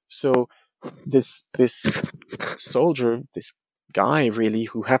 right? So this soldier, this guy really,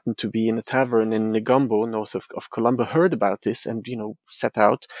 who happened to be in a tavern in Negombo, north of Colombo, heard about this and, set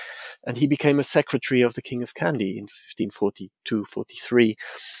out, and he became a secretary of the King of Kandy in 1542-43.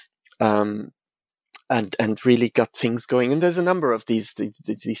 And really got things going. And there's a number of these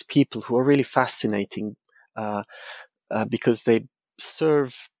people who are really fascinating, because they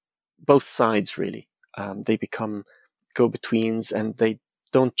serve both sides, really. They become go-betweens, and they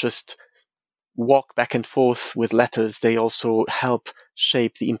don't just walk back and forth with letters. They also help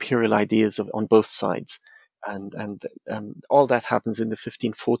shape the imperial ideas on both sides. And all that happens in the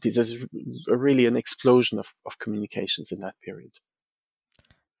 1540s. There's really an explosion of communications in that period.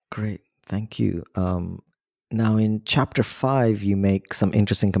 Great. Thank you. Now, in Chapter 5, you make some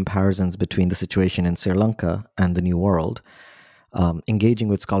interesting comparisons between the situation in Sri Lanka and the New World, engaging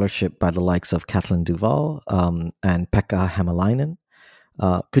with scholarship by the likes of Kathleen Duval and Pekka Hämäläinen.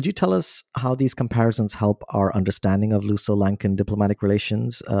 Could you tell us how these comparisons help our understanding of Luso-Lankan diplomatic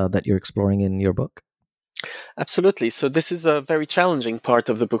relations that you're exploring in your book? Absolutely. So this is a very challenging part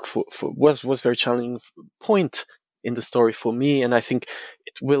of the book. Was very challenging point in the story for me, and I think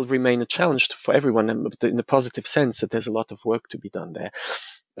it will remain a challenge for everyone, in a positive sense, that there's a lot of work to be done there.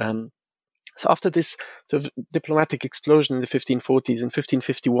 So after this sort of diplomatic explosion in the 1540s, in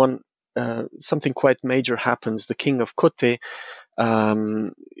 1551, something quite major happens. The king of Kotte,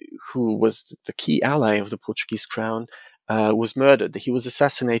 who was the key ally of the Portuguese crown, was murdered. He was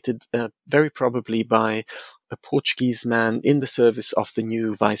assassinated, very probably by a Portuguese man in the service of the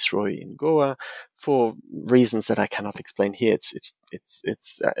new viceroy in Goa, for reasons that I cannot explain here.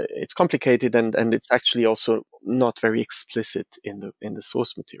 It's complicated, and it's actually also not very explicit in the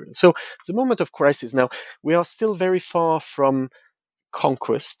source material. So it's a moment of crisis. Now, we are still very far from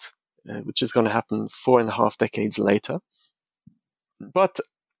conquest, which is going to happen 4.5 decades later. But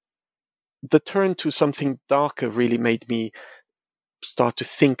the turn to something darker really made me start to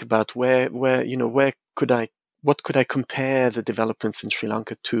think about what could I compare the developments in Sri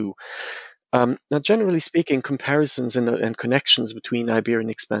Lanka to? Now, generally speaking, comparisons and connections between Iberian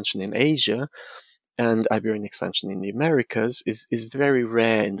expansion in Asia and Iberian expansion in the Americas is very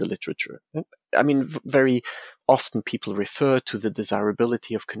rare in the literature. I mean, very often people refer to the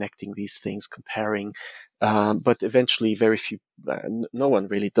desirability of connecting these things, comparing, but eventually very few, no one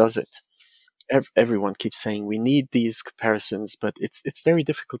really does it. Everyone keeps saying we need these comparisons, but it's very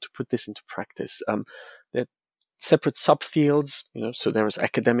difficult to put this into practice. There are separate subfields, so there is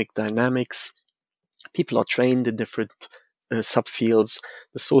academic dynamics. People are trained in different subfields.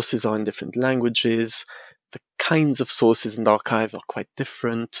 The sources are in different languages. The kinds of sources in the archive are quite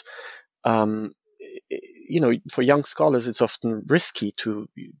different. For young scholars, it's often risky to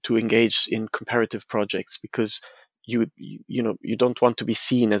engage in comparative projects because you don't want to be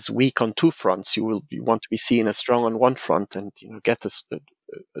seen as weak on two fronts. You want to be seen as strong on one front and get a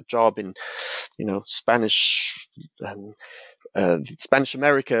job in Spanish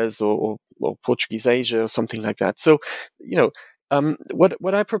Americas or Portuguese Asia or something like that. So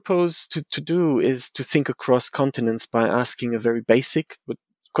what I propose to do is to think across continents by asking a very basic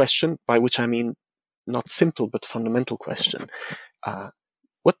question, by which I mean not simple but fundamental question.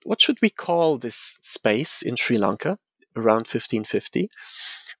 What should we call this space in Sri Lanka around 1550,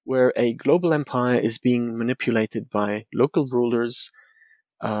 where a global empire is being manipulated by local rulers,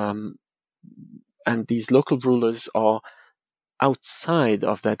 and these local rulers are outside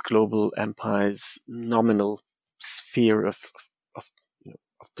of that global empire's nominal sphere of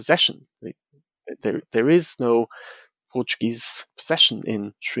possession? There is no Portuguese possession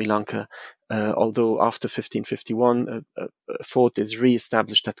in Sri Lanka, although after 1551 a fort is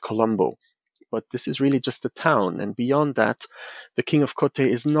re-established at Colombo. But this is really just a town, and beyond that, the King of Kotte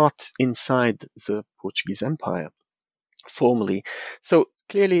is not inside the Portuguese Empire formally. So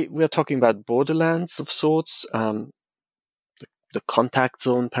clearly we are talking about borderlands of sorts. The contact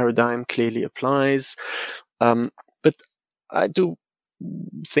zone paradigm clearly applies. But I do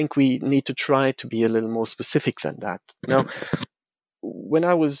think we need to try to be a little more specific than that. Now, when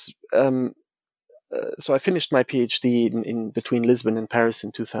I was, so I finished my PhD in between Lisbon and Paris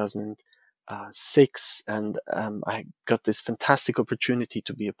in 2006, and I got this fantastic opportunity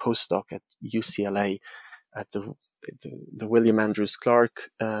to be a postdoc at UCLA at the William Andrews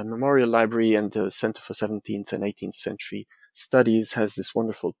Clark Memorial Library, and the Center for 17th and 18th Century Studies has this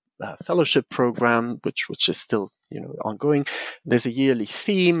wonderful fellowship program, which is still ongoing. There's a yearly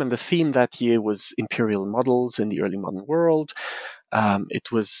theme, and the theme that year was imperial models in the early modern world.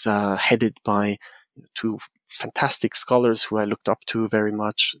 It was headed by two fantastic scholars who I looked up to very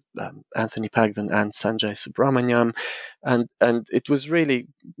much, Anthony Pagden and Sanjay Subramaniam, and it was really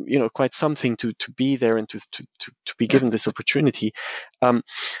quite something to be there and to be given this opportunity. At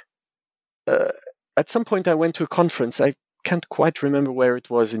some point, I went to a conference. I can't quite remember where it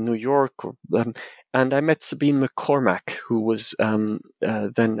was, in New York, and I met Sabine McCormack, who was then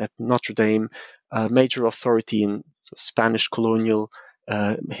at Notre Dame, a major authority in Spanish colonial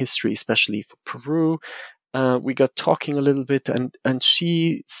history, especially for Peru. We got talking a little bit, and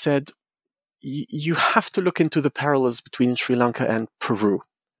she said, you have to look into the parallels between Sri Lanka and Peru,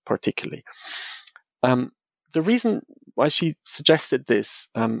 particularly. The reason why she suggested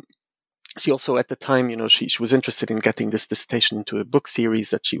this, she also at the time, she was interested in getting this dissertation into a book series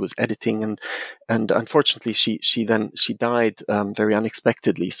that she was editing, and unfortunately she died very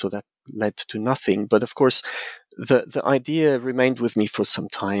unexpectedly, so that led to nothing. But of course, the idea remained with me for some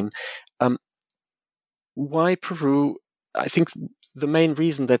time. Why Peru? I think the main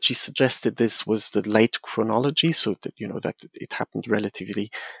reason that she suggested this was the late chronology, so that that it happened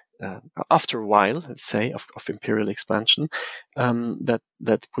relatively after a while, let's say, of imperial expansion,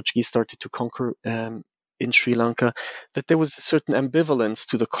 that Portuguese started to conquer in Sri Lanka, that there was a certain ambivalence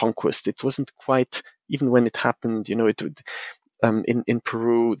to the conquest. It wasn't quite, even when it happened, in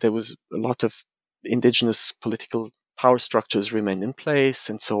Peru, there was a lot of indigenous political power structures remained in place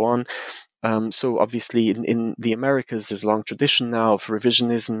and so on. So obviously in the Americas, there's a long tradition now of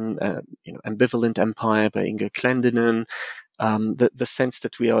revisionism, Ambivalent Empire by Inge Clendenin, the sense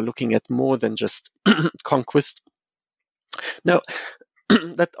that we are looking at more than just conquest. Now,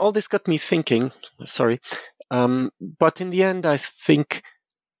 that all this got me thinking, but in the end, I think,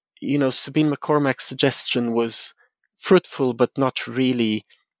 Sabine McCormack's suggestion was fruitful, but not really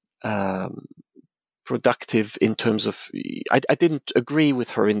productive in terms of. I didn't agree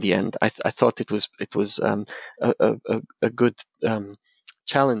with her in the end. I thought it was a good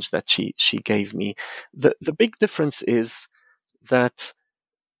challenge that she gave me. The big difference is that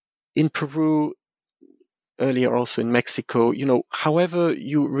in Peru, earlier also in Mexico, however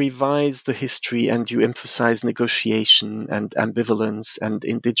you revise the history and you emphasize negotiation and ambivalence and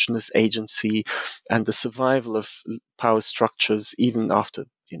indigenous agency and the survival of power structures even after,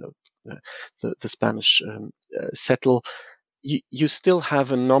 the Spanish settle, you still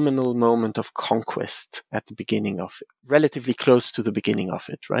have a nominal moment of conquest at the beginning of it, relatively close to the beginning of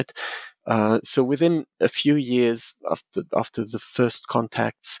it, right? So within a few years after the first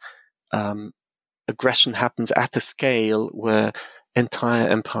contacts, aggression happens at a scale where entire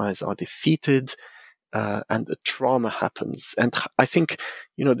empires are defeated, and a trauma happens. And I think,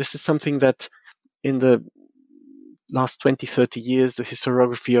 this is something that in the last 20, 30 years, the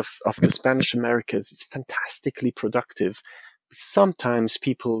historiography of the Spanish Americas is fantastically productive. Sometimes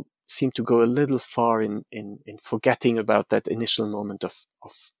people seem to go a little far in forgetting about that initial moment of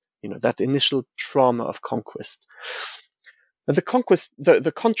that initial trauma of conquest. And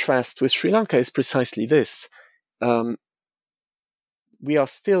the contrast with Sri Lanka is precisely this. We are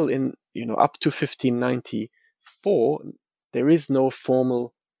still in, up to 1594, there is no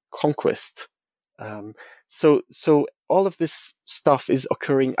formal conquest. So all of this stuff is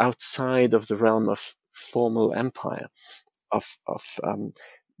occurring outside of the realm of formal empire, of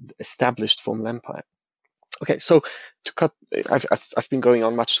established formal empire. Okay, so to cut, I've been going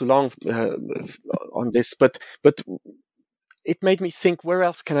on much too long on this, but it made me think, where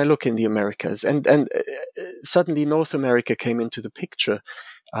else can I look in the Americas? And suddenly North America came into the picture,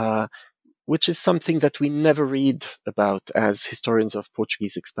 which is something that we never read about as historians of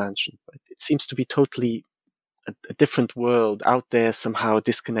Portuguese expansion. Right? It seems to be totally a different world out there, somehow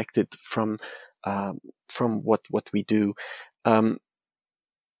disconnected from what we do. The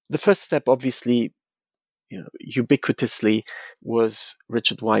first step, obviously, ubiquitously, was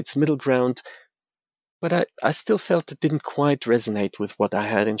Richard White's Middle Ground. But I still felt it didn't quite resonate with what I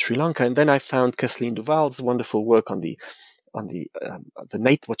had in Sri Lanka. And then I found Kathleen Duval's wonderful work on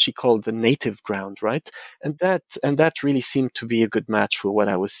what she called the native ground, right? And that really seemed to be a good match for what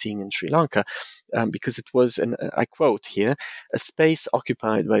I was seeing in Sri Lanka, because it was, and I quote here, a space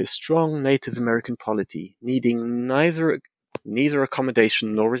occupied by a strong Native American polity, needing neither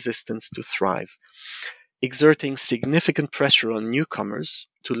accommodation nor resistance to thrive, exerting significant pressure on newcomers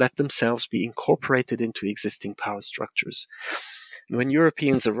to let themselves be incorporated into existing power structures. And when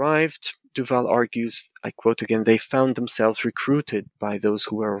Europeans arrived, Duval argues, I quote again, they found themselves recruited by those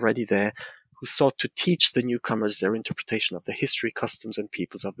who were already there, who sought to teach the newcomers their interpretation of the history, customs, and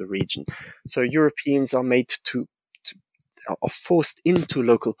peoples of the region. So Europeans are made are forced into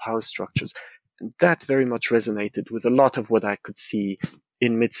local power structures. And that very much resonated with a lot of what I could see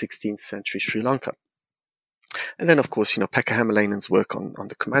in mid-16th century Sri Lanka. And then, of course, Pekka Hämäläinen's work on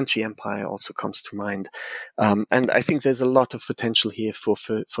the Comanche Empire also comes to mind. And I think there's a lot of potential here for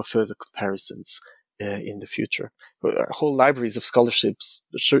further comparisons in the future. Whole libraries of scholarship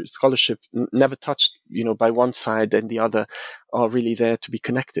never touched, by one side and the other, are really there to be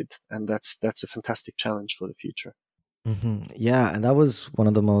connected. And that's a fantastic challenge for the future. Mm-hmm. Yeah, and that was one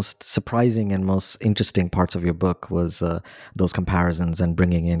of the most surprising and most interesting parts of your book was those comparisons and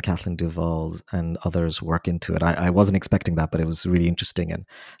bringing in Kathleen Duval's and others' work into it. I wasn't expecting that, but it was really interesting and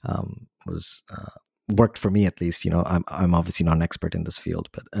was worked for me at least. I'm obviously not an expert in this field,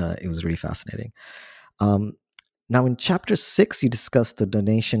 but it was really fascinating. Now, in Chapter 6, you discuss the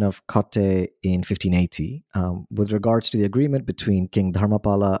donation of Kotte in 1580. With regards to the agreement between King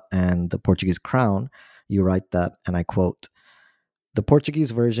Dharmapala and the Portuguese crown, you write that, and I quote, "The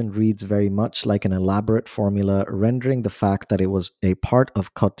Portuguese version reads very much like an elaborate formula rendering the fact that it was a part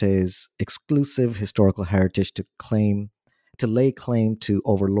of Kotte's exclusive historical heritage to lay claim to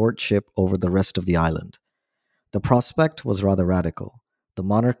overlordship over the rest of the island. The prospect was rather radical. The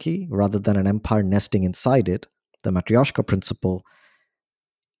monarchy, rather than an empire nesting inside it, the matryoshka principle,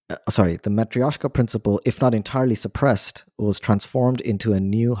 if not entirely suppressed, was transformed into a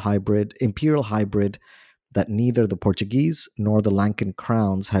new imperial hybrid that neither the Portuguese nor the Lankan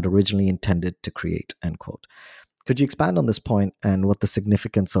crowns had originally intended to create," end quote. Could you expand on this point and what the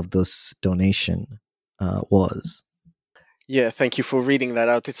significance of this donation was? Yeah, thank you for reading that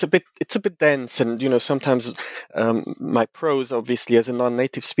out. It's a bit dense, and sometimes my prose, obviously, as a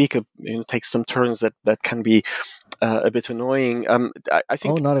non-native speaker, takes some turns that can be a bit annoying. I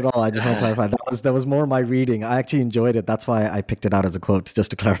think. Oh, not at all. I just want to clarify. That was more my reading. I actually enjoyed it. That's why I picked it out as a quote,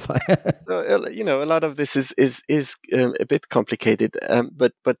 just to clarify. So a lot of this is a bit complicated.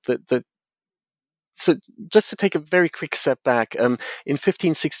 But so just to take a very quick step back, in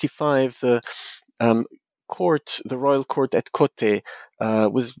 1565, the royal court at Kotte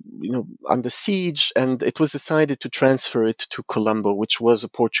was under siege, and it was decided to transfer it to Colombo, which was a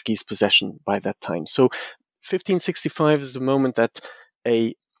Portuguese possession by that time. So 1565 is the moment that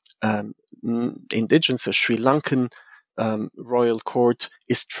a indigenous, a Sri Lankan royal court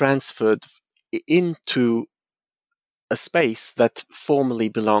is transferred into a space that formerly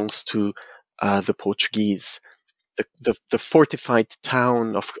belongs to the Portuguese, the fortified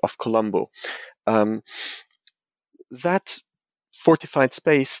town of Colombo. That fortified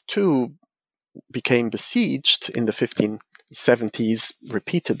space too became besieged in the 1570s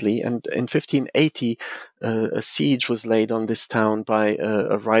repeatedly, and in 1580 a siege was laid on this town by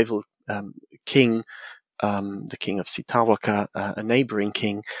a rival king, the king of Sitawaka, a neighboring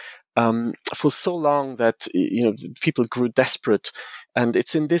king, for so long that people grew desperate, and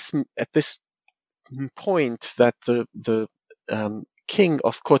it's at this point that the king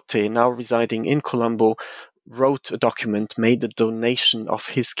of Kotte, now residing in Colombo, wrote a document, made a donation of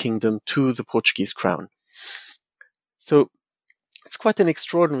his kingdom to the Portuguese crown. So it's quite an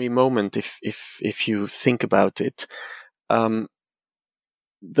extraordinary moment if you think about it. The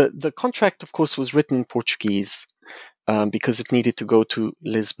contract, of course, was written in Portuguese because it needed to go to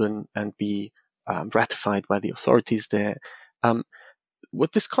Lisbon and be ratified by the authorities there.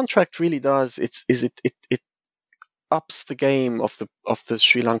 What this contract really does is it ups the game of the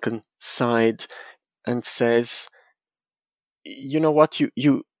Sri Lankan side and says, you know what, you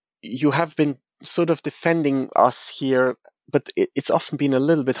have been sort of defending us here, but it's often been a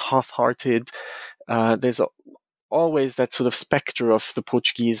little bit half-hearted. There's always that sort of specter of the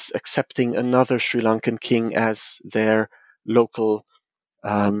Portuguese accepting another Sri Lankan king as their local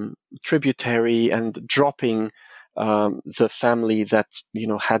tributary and dropping the family that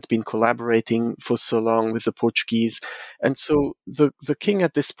had been collaborating for so long with the Portuguese. And so the king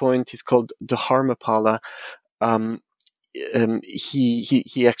at this point is called Dharmapala.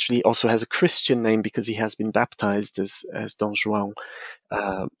 He actually also has a Christian name because he has been baptized as Dom João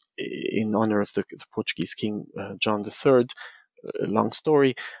in honor of the Portuguese king John III. Long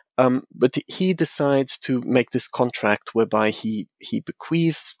story. But he decides to make this contract whereby he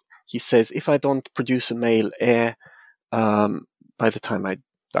bequeaths. He says, if I don't produce a male heir by the time I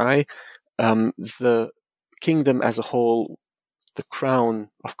die, the kingdom as a whole, the crown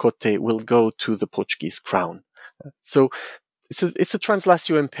of Kotte, will go to the Portuguese crown. So it's a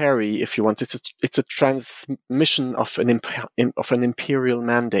translatio imperi, if you want. It's a transmission of an imperial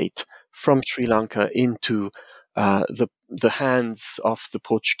mandate from Sri Lanka into the hands of the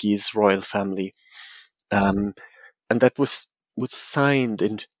Portuguese royal family, and that was signed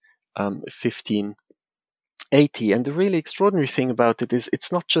in 1580. And the really extraordinary thing about it is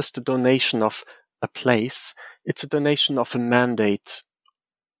it's not just a donation of a place; it's a donation of a mandate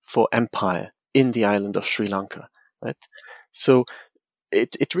for empire in the island of Sri Lanka. Right? So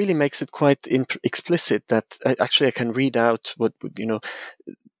it really makes it quite explicit that actually I can read out what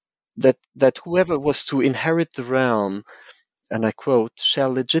that whoever was to inherit the realm, and I quote,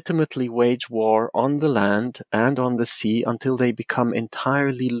 shall legitimately wage war on the land and on the sea until they become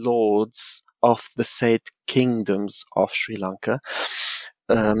entirely lords of the said kingdoms of Sri Lanka,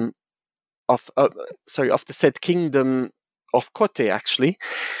 of the said kingdom of Kotte, actually,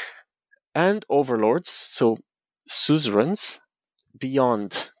 and overlords, so suzerains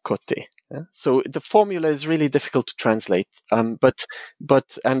beyond Kotte. Yeah? So the formula is really difficult to translate, but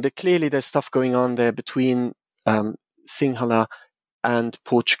clearly there's stuff going on there between Sinhala and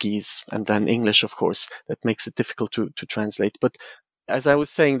Portuguese, and then English, of course, that makes it difficult to translate. But as I was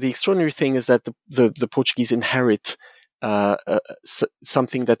saying, the extraordinary thing is that the Portuguese inherit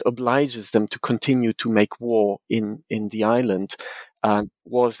something that obliges them to continue to make war in the island,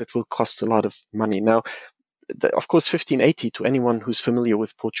 wars that will cost a lot of money. Now, of course, 1580, to anyone who's familiar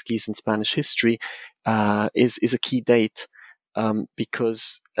with Portuguese and Spanish history, is a key date,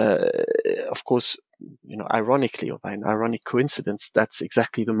 because, of course, ironically, or by an ironic coincidence, that's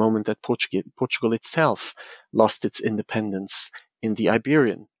exactly the moment that Portugal itself lost its independence in the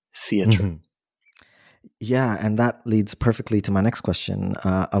Iberian theater. Mm-hmm. Yeah, and that leads perfectly to my next question.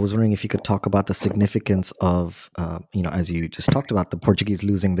 I was wondering if you could talk about the significance of, as you just talked about, the Portuguese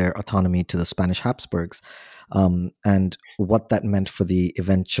losing their autonomy to the Spanish Habsburgs, and what that meant for the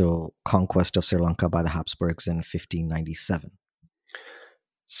eventual conquest of Sri Lanka by the Habsburgs in 1597.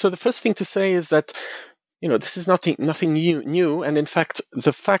 So the first thing to say is that, this is nothing new. And in fact,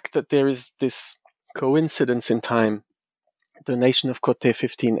 the fact that there is this coincidence in time, the Nation of Kotte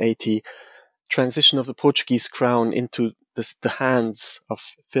 1580, transition of the Portuguese crown into the hands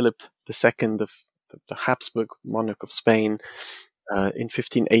of Philip II, of the Habsburg monarch of Spain, in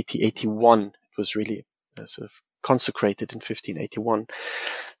 1580-81. It was really sort of consecrated in 1581.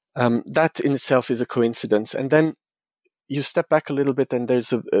 That in itself is a coincidence. And then you step back a little bit, and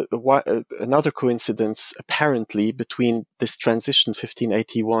there's another coincidence apparently between this transition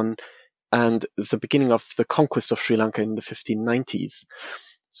 1581 and the beginning of the conquest of Sri Lanka in the 1590s.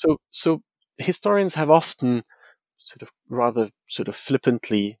 So historians have often rather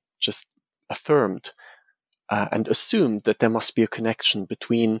flippantly just affirmed and assumed that there must be a connection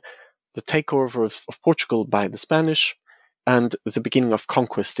between the takeover of Portugal by the Spanish and the beginning of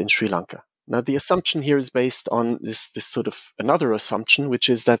conquest in Sri Lanka. Now, the assumption here is based on this sort of another assumption, which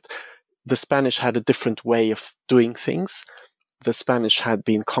is that the Spanish had a different way of doing things. The Spanish had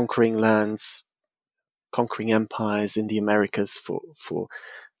been conquering lands, conquering empires in the Americas for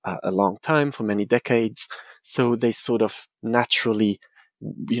a long time, for many decades. So they sort of naturally,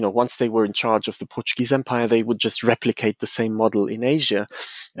 once they were in charge of the Portuguese Empire, they would just replicate the same model in Asia,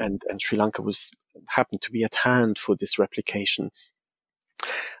 and Sri Lanka happened to be at hand for this replication.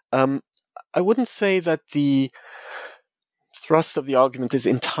 I wouldn't say that the thrust of the argument is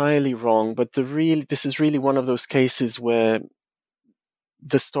entirely wrong, but this is really one of those cases where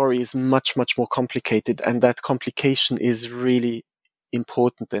the story is much, much more complicated, and that complication is really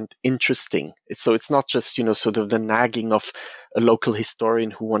important and interesting. So it's not just, sort of the nagging of a local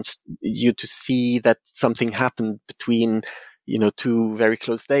historian who wants you to see that something happened between, two very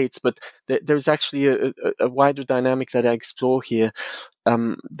close dates, but there's actually a wider dynamic that I explore here.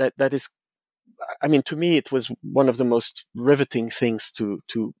 That is, to me, it was one of the most riveting things to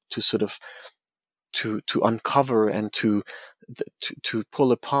sort of to uncover and to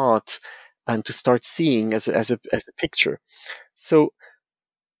pull apart and to start seeing as a picture. So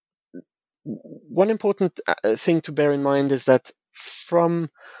one important thing to bear in mind is that from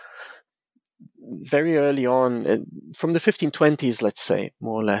very early on, from the 1520s, let's say,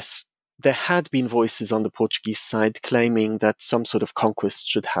 more or less, there had been voices on the Portuguese side claiming that some sort of conquest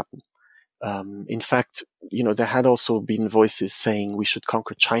should happen. In fact, there had also been voices saying we should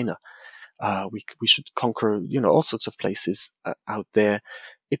conquer China. We should conquer, all sorts of places out there.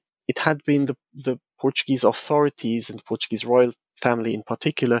 It had been the Portuguese authorities and the Portuguese royal family in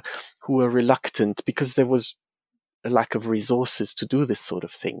particular who were reluctant because there was a lack of resources to do this sort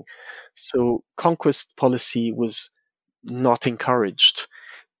of thing. So conquest policy was not encouraged,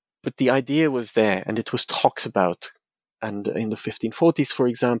 but the idea was there and it was talked about. And in the 1540s, for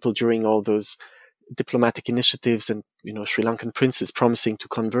example, during all those diplomatic initiatives and, Sri Lankan princes promising to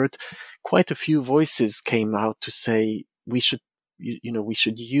convert, quite a few voices came out to say we should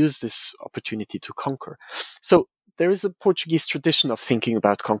use this opportunity to conquer. So there is a Portuguese tradition of thinking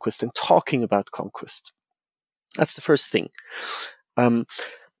about conquest and talking about conquest. That's the first thing. In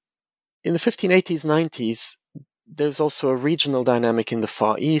the 1580s, 90s, there's also a regional dynamic in the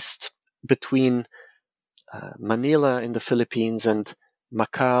Far East between Manila in the Philippines and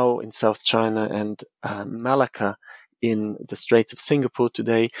Macau in South China and Malacca in the Straits of Singapore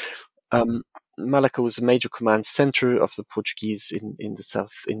today. Malacca was a major command center of the Portuguese in the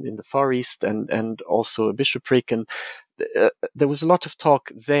south, in the Far East, and also a bishopric. And there was a lot of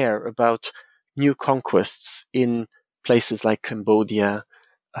talk there about new conquests in places like Cambodia,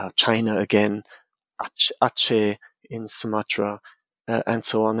 China again, Aceh in Sumatra, and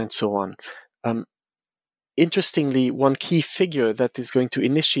so on and so on. Interestingly, one key figure that is going to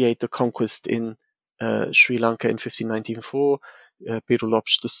initiate the conquest in Sri Lanka in 1594, Pero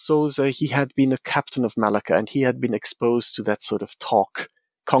Lopes de Souza, he had been a captain of Malacca and he had been exposed to that sort of talk,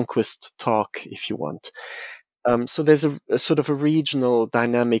 conquest talk, if you want. So there's a sort of a regional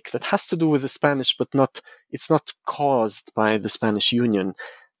dynamic that has to do with the Spanish, but it's not caused by the Spanish Union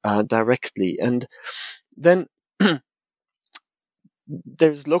directly. And then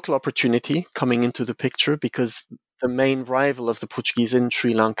there's local opportunity coming into the picture because the main rival of the Portuguese in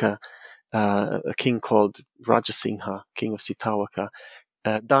Sri Lanka, a king called Rajasingha, king of Sitawaka,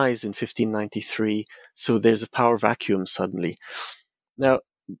 dies in 1593. So there's a power vacuum suddenly. Now,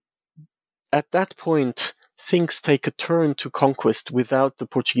 at that point, things take a turn to conquest without the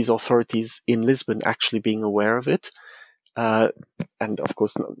Portuguese authorities in Lisbon actually being aware of it. And of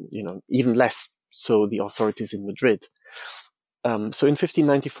course, even less so the authorities in Madrid. So in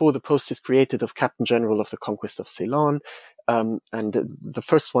 1594, the post is created of Captain General of the Conquest of Ceylon. And the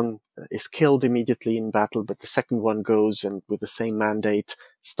first one is killed immediately in battle, but the second one goes and with the same mandate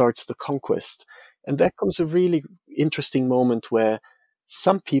starts the conquest. And there comes a really interesting moment where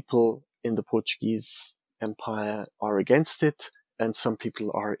some people in the Portuguese Empire are against it and some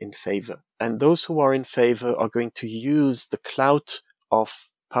people are in favor. And those who are in favor are going to use the clout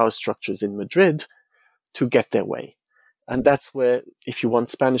of power structures in Madrid to get their way. And that's where, if you want,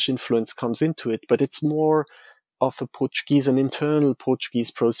 Spanish influence comes into it, but it's more of an internal Portuguese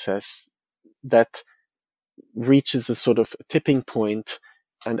process that reaches a sort of tipping point.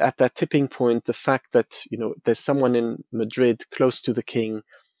 And at that tipping point, the fact that, there's someone in Madrid close to the king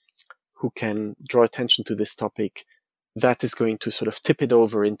who can draw attention to this topic, that is going to sort of tip it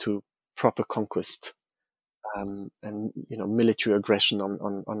over into proper conquest. And military aggression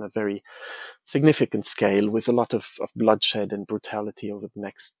on a very significant scale, with a lot of bloodshed and brutality over the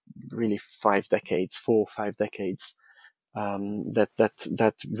next really 4 or 5 decades,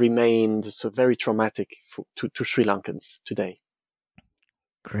 that remained so very traumatic to Sri Lankans today.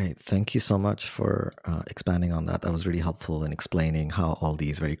 Great. Thank you so much for expanding on that. That was really helpful in explaining how all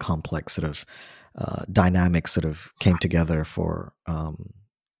these very complex sort of dynamics sort of came together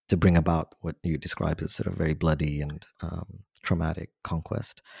to bring about what you described as sort of very bloody and traumatic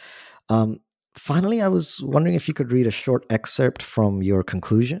conquest. Finally, I was wondering if you could read a short excerpt from your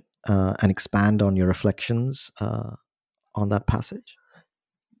conclusion and expand on your reflections on that passage.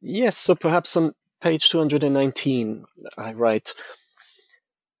 Yes, so perhaps on page 219, I write,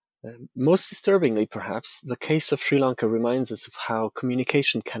 most disturbingly, perhaps, the case of Sri Lanka reminds us of how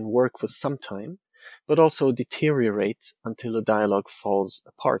communication can work for some time, but also deteriorate until a dialogue falls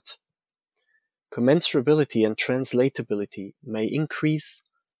apart. Commensurability and translatability may increase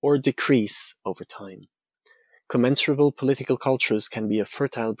or decrease over time. Commensurable political cultures can be a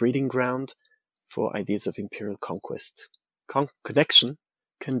fertile breeding ground for ideas of imperial conquest. Connection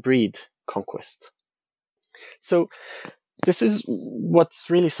can breed conquest. So this is what's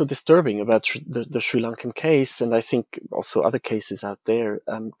really so disturbing about the Sri Lankan case, and I think also other cases out there.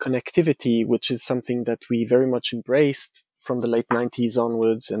 Connectivity, which is something that we very much embraced from the late 90s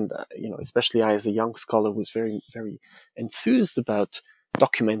onwards, and especially I, as a young scholar, was very, very enthused about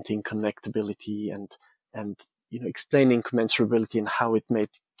documenting connectability and explaining commensurability and how it made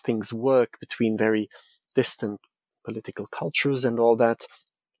things work between very distant political cultures and all that.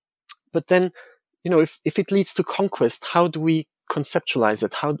 But then, if it leads to conquest, how do we conceptualize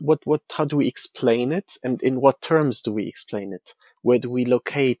it? How do we explain it? And in what terms do we explain it? Where do we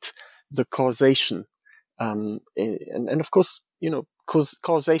locate the causation? And of course,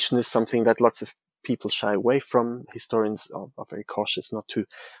 causation is something that lots of people shy away from. Historians are very cautious not to,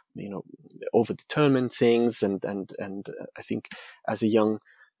 overdetermine things. And I think as a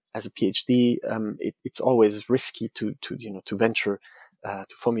PhD, it's always risky to venture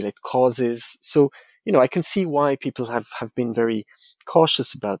to formulate causes. So, I can see why people have been very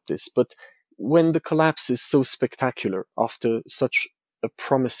cautious about this. But when the collapse is so spectacular after such a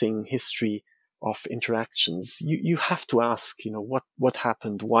promising history of interactions, you have to ask, what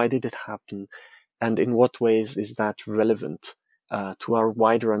happened? Why did it happen? And in what ways is that relevant to our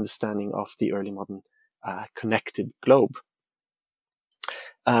wider understanding of the early modern connected globe?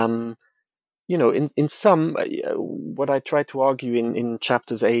 In sum, what I try to argue in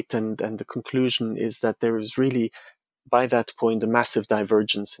chapters 8 and the conclusion is that there is really, by that point, a massive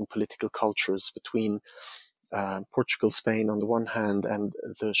divergence in political cultures between Portugal, Spain on the one hand, and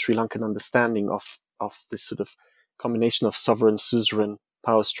the Sri Lankan understanding of this sort of combination of sovereign, suzerain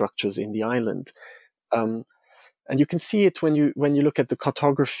power structures in the island. And you can see it when you look at the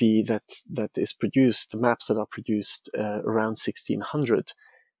cartography that is produced, the maps that are produced around 1600.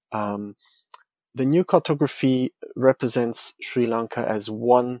 The new cartography represents Sri Lanka as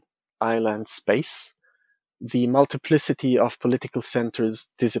one island space. The multiplicity of political centers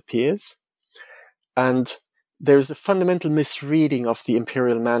disappears. And there's a fundamental misreading of the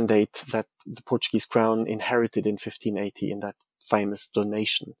imperial mandate that the Portuguese crown inherited in 1580 in that famous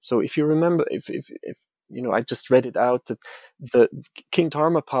donation. So if you remember, if I just read it out, that the King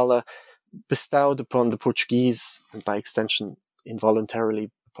Dharmapala bestowed upon the Portuguese, and by extension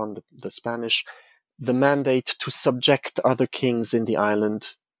involuntarily upon the Spanish, the mandate to subject other kings in the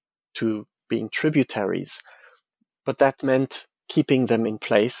island to being tributaries. But that meant keeping them in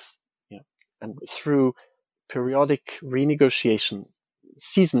place, and through periodic renegotiation,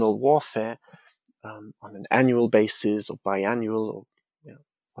 seasonal warfare, on an annual basis or biannual or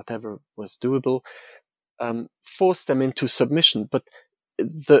whatever was doable, forced them into submission. But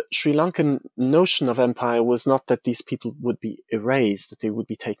the Sri Lankan notion of empire was not that these people would be erased, that they would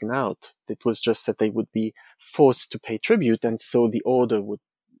be taken out. It was just that they would be forced to pay tribute, and so the order would,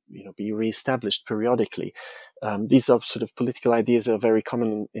 be reestablished periodically. These are sort of political ideas that are very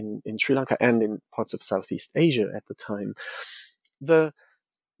common in Sri Lanka and in parts of Southeast Asia at the time. The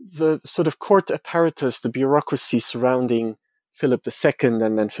sort of court apparatus, the bureaucracy surrounding Philip II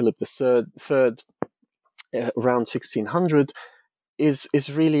and then Philip III around 1600 is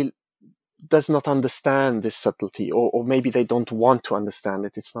really does not understand this subtlety, or maybe they don't want to understand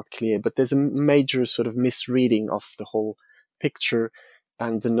it. It's not clear, but there's a major sort of misreading of the whole picture.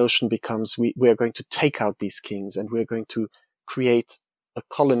 And the notion becomes we are going to take out these kings and we're going to create a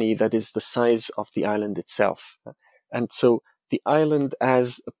colony that is the size of the island itself. And so the island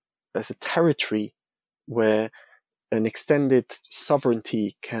as a territory where an extended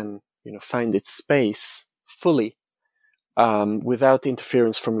sovereignty can, find its space fully, without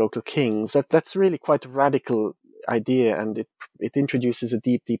interference from local kings. That's really quite a radical idea, and it introduces a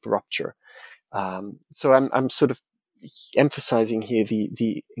deep rupture. So I'm sort of emphasizing here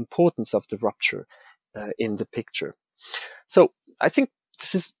the importance of the rupture in the picture. So I think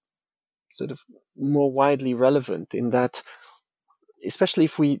this is sort of more widely relevant in that, especially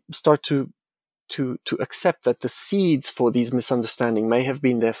if we start to accept that the seeds for these misunderstandings may have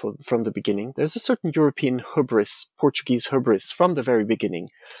been there from the beginning. There's a certain European hubris, Portuguese hubris from the very beginning.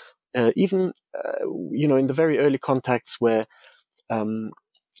 Even in the very early contacts where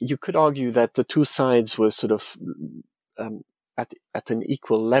you could argue that the two sides were sort of at an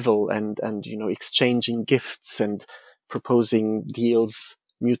equal level and exchanging gifts and proposing deals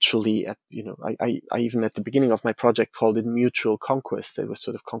mutually I even at the beginning of my project called it mutual conquest. They were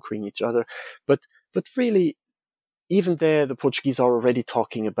sort of conquering each other. But really, even there, the Portuguese are already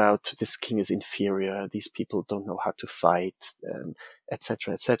talking about this king is inferior. These people don't know how to fight,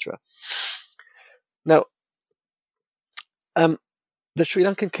 etc., etc. Now, the Sri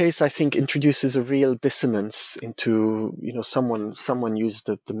Lankan case, I think, introduces a real dissonance into, someone used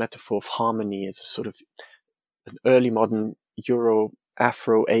the metaphor of harmony as a sort of an early modern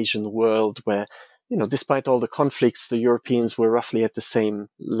Afro-Asian world where, despite all the conflicts, the Europeans were roughly at the same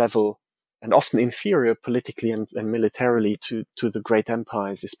level and often inferior politically and militarily to the great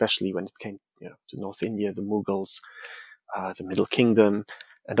empires, especially when it came to North India, the Mughals, the Middle Kingdom,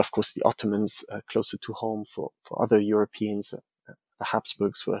 and of course the Ottomans closer to home for other Europeans. The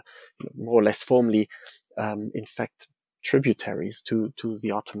Habsburgs were more or less formally, in fact, tributaries to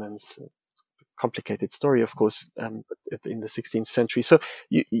the Ottomans. Complicated story, of course, in the 16th century. So,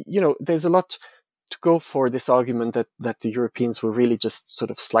 there's a lot to go for this argument that the Europeans were really just sort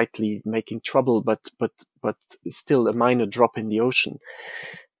of slightly making trouble, but still a minor drop in the ocean.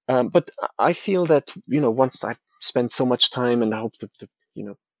 But I feel that, once I've spent so much time, and I hope that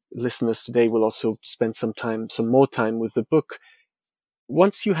the listeners today will also spend some more time with the book.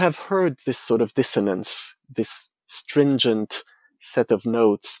 Once you have heard this sort of dissonance, this stringent set of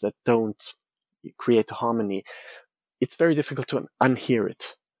notes that don't create a harmony, it's very difficult to unhear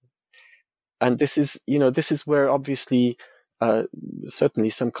it. And this is where obviously, certainly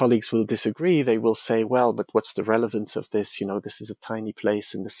some colleagues will disagree. They will say, well, but what's the relevance of this? This is a tiny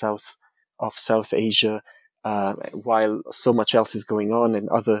place in the south of South Asia, while so much else is going on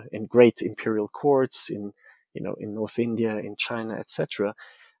in great imperial courts in North India, in China, etc.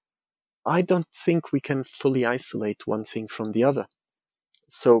 I don't think we can fully isolate one thing from the other.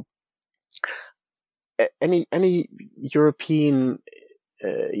 So any European,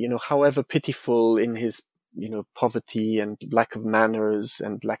 however pitiful in his, poverty and lack of manners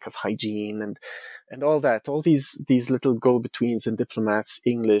and lack of hygiene and all that, all these little go-betweens and diplomats,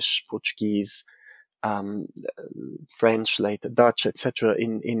 English, Portuguese, French, later Dutch, etc.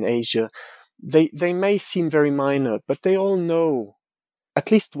 in Asia, they may seem very minor, but they all know at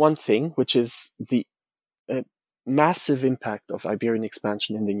least one thing, which is the massive impact of Iberian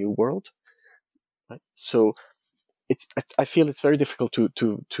expansion in the New World. Right? So I feel it's very difficult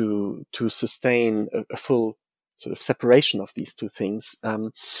to sustain a full sort of separation of these two things.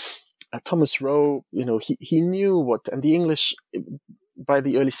 Thomas Roe, he knew and the English by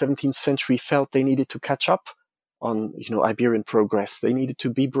the early 17th century felt they needed to catch up on, Iberian progress. They needed to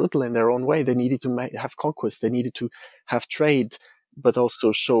be brutal in their own way. They needed to have conquest. They needed to have trade, but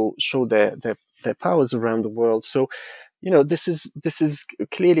also show their powers around the world. So, this is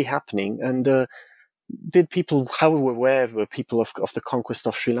clearly happening. And, how aware were people of the conquest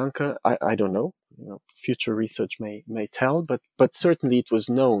of Sri Lanka? I don't know. Future research may tell, but certainly it was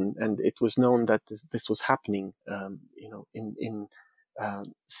known, and it was known that this was happening, in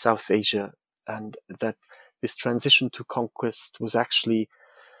South Asia, and that this transition to conquest was actually,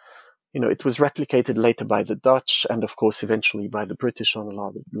 it was replicated later by the Dutch, and of course eventually by the British on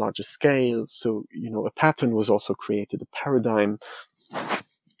a larger scale. So, a pattern was also created, a paradigm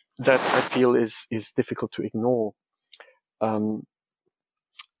that I feel is difficult to ignore.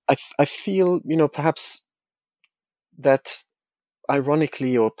 I feel, perhaps that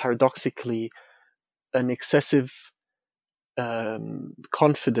ironically or paradoxically, an excessive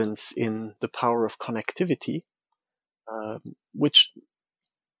confidence in the power of connectivity, which,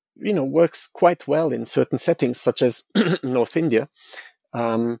 works quite well in certain settings, such as North India.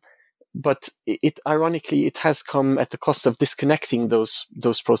 But ironically, it has come at the cost of disconnecting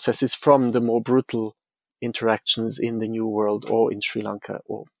those processes from the more brutal interactions in the New World or in Sri Lanka,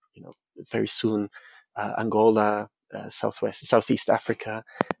 or very soon Angola, Southeast Africa,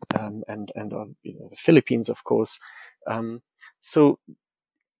 and the Philippines, of course. So,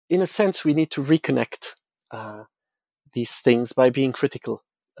 in a sense, we need to reconnect these things by being critical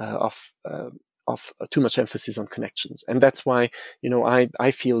of too much emphasis on connections, and that's why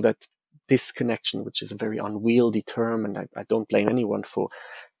I feel that disconnection, which is a very unwieldy term, and I don't blame anyone for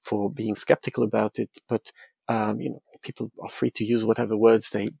being skeptical about it, but people are free to use whatever words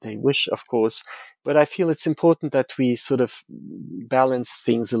they wish, of course. But I feel it's important that we sort of balance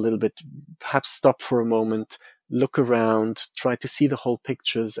things a little bit, perhaps stop for a moment, look around, try to see the whole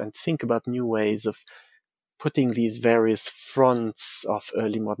pictures, and think about new ways of putting these various fronts of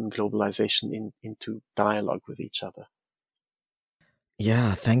early modern globalization into dialogue with each other.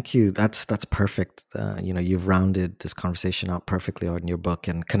 Yeah, thank you. That's perfect. You've rounded this conversation out perfectly in your book,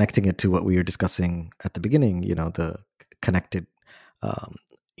 and connecting it to what we were discussing at the beginning. The connected,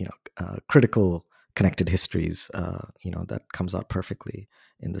 critical connected histories. That comes out perfectly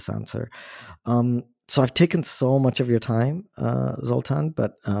in this answer. So I've taken so much of your time, Zoltan,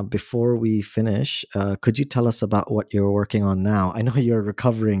 but before we finish, could you tell us about what you're working on now? I know you're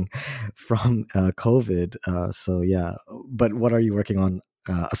recovering from COVID, so yeah, but what are you working on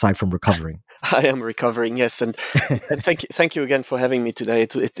aside from recovering? I am recovering, yes, and thank you again for having me today.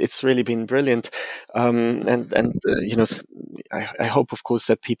 It's really been brilliant, I hope, of course,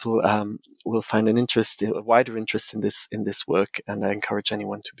 that people will find a wider interest in this work, and I encourage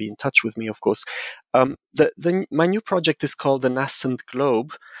anyone to be in touch with me, of course. My new project is called The Nascent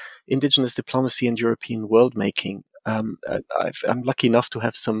Globe: Indigenous Diplomacy and European World Making. I'm lucky enough to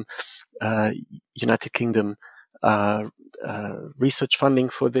have some United Kingdom research funding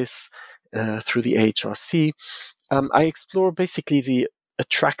for this through the AHRC. I explore basically the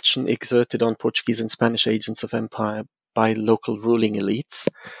attraction exerted on Portuguese and Spanish agents of empire by local ruling elites.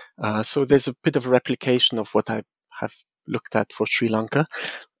 So there's a bit of a replication of what I have looked at for Sri Lanka.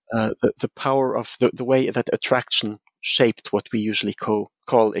 The power of the way that attraction shaped what we usually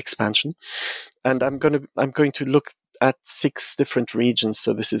call expansion. And I'm going to look at 6 different regions.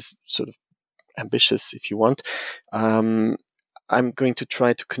 So this is sort of ambitious, if you want. I'm going to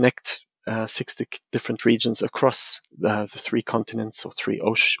try to connect 6 different regions across the 3 continents, or 3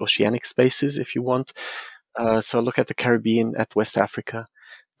 oceanic spaces, if you want. So I'll look at the Caribbean, at West Africa,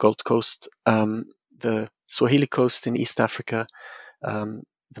 Gold Coast, the Swahili Coast in East Africa,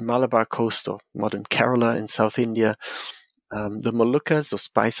 the Malabar Coast, or modern Kerala in South India, the Moluccas, or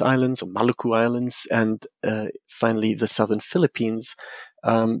Spice Islands, or Maluku Islands, and finally the southern Philippines,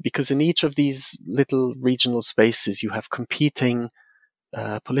 because in each of these little regional spaces you have competing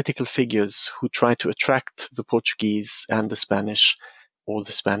political figures who try to attract the Portuguese and the Spanish, or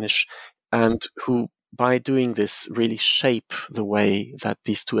the Spanish, and who, by doing this, really shape the way that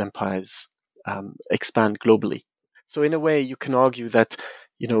these 2 empires expand globally. So in a way, you can argue that,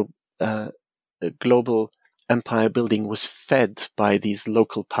 global empire building was fed by these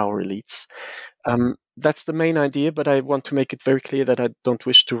local power elites. That's the main idea, but I want to make it very clear that I don't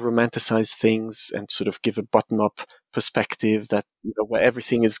wish to romanticize things and sort of give a bottom-up perspective that where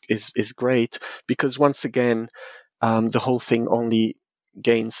everything is great, because once again, the whole thing only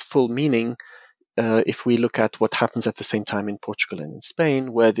gains full meaning if we look at what happens at the same time in Portugal and in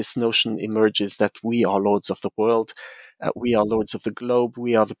Spain, where this notion emerges that we are lords of the world, we are lords of the globe,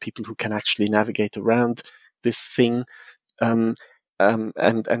 we are the people who can actually navigate around this thing, and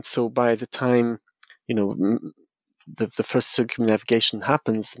so by the time the first circumnavigation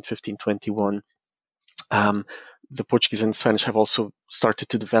happens in 1521, the Portuguese and Spanish have also started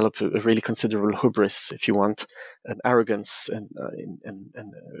to develop a really considerable hubris, if you want, an arrogance and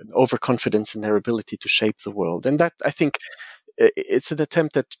an overconfidence in their ability to shape the world. And that, I think, it's an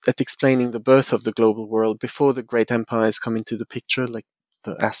attempt at explaining the birth of the global world before the great empires come into the picture, like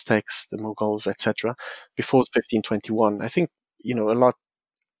the Aztecs, the Mughals, etc., before 1521. I think, a lot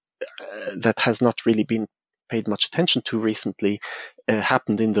that has not really been paid much attention to recently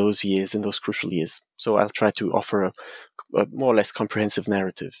happened in those years, in those crucial years. So I'll try to offer a more or less comprehensive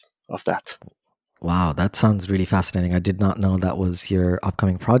narrative of that. Wow, that sounds really fascinating. I did not know that was your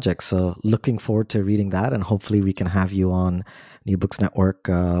upcoming project. So looking forward to reading that, and hopefully we can have you on New Books Network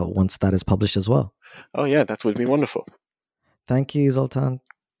once that is published as well. Oh yeah, that would be wonderful. Thank you, Zoltan.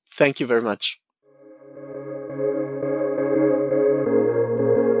 Thank you very much.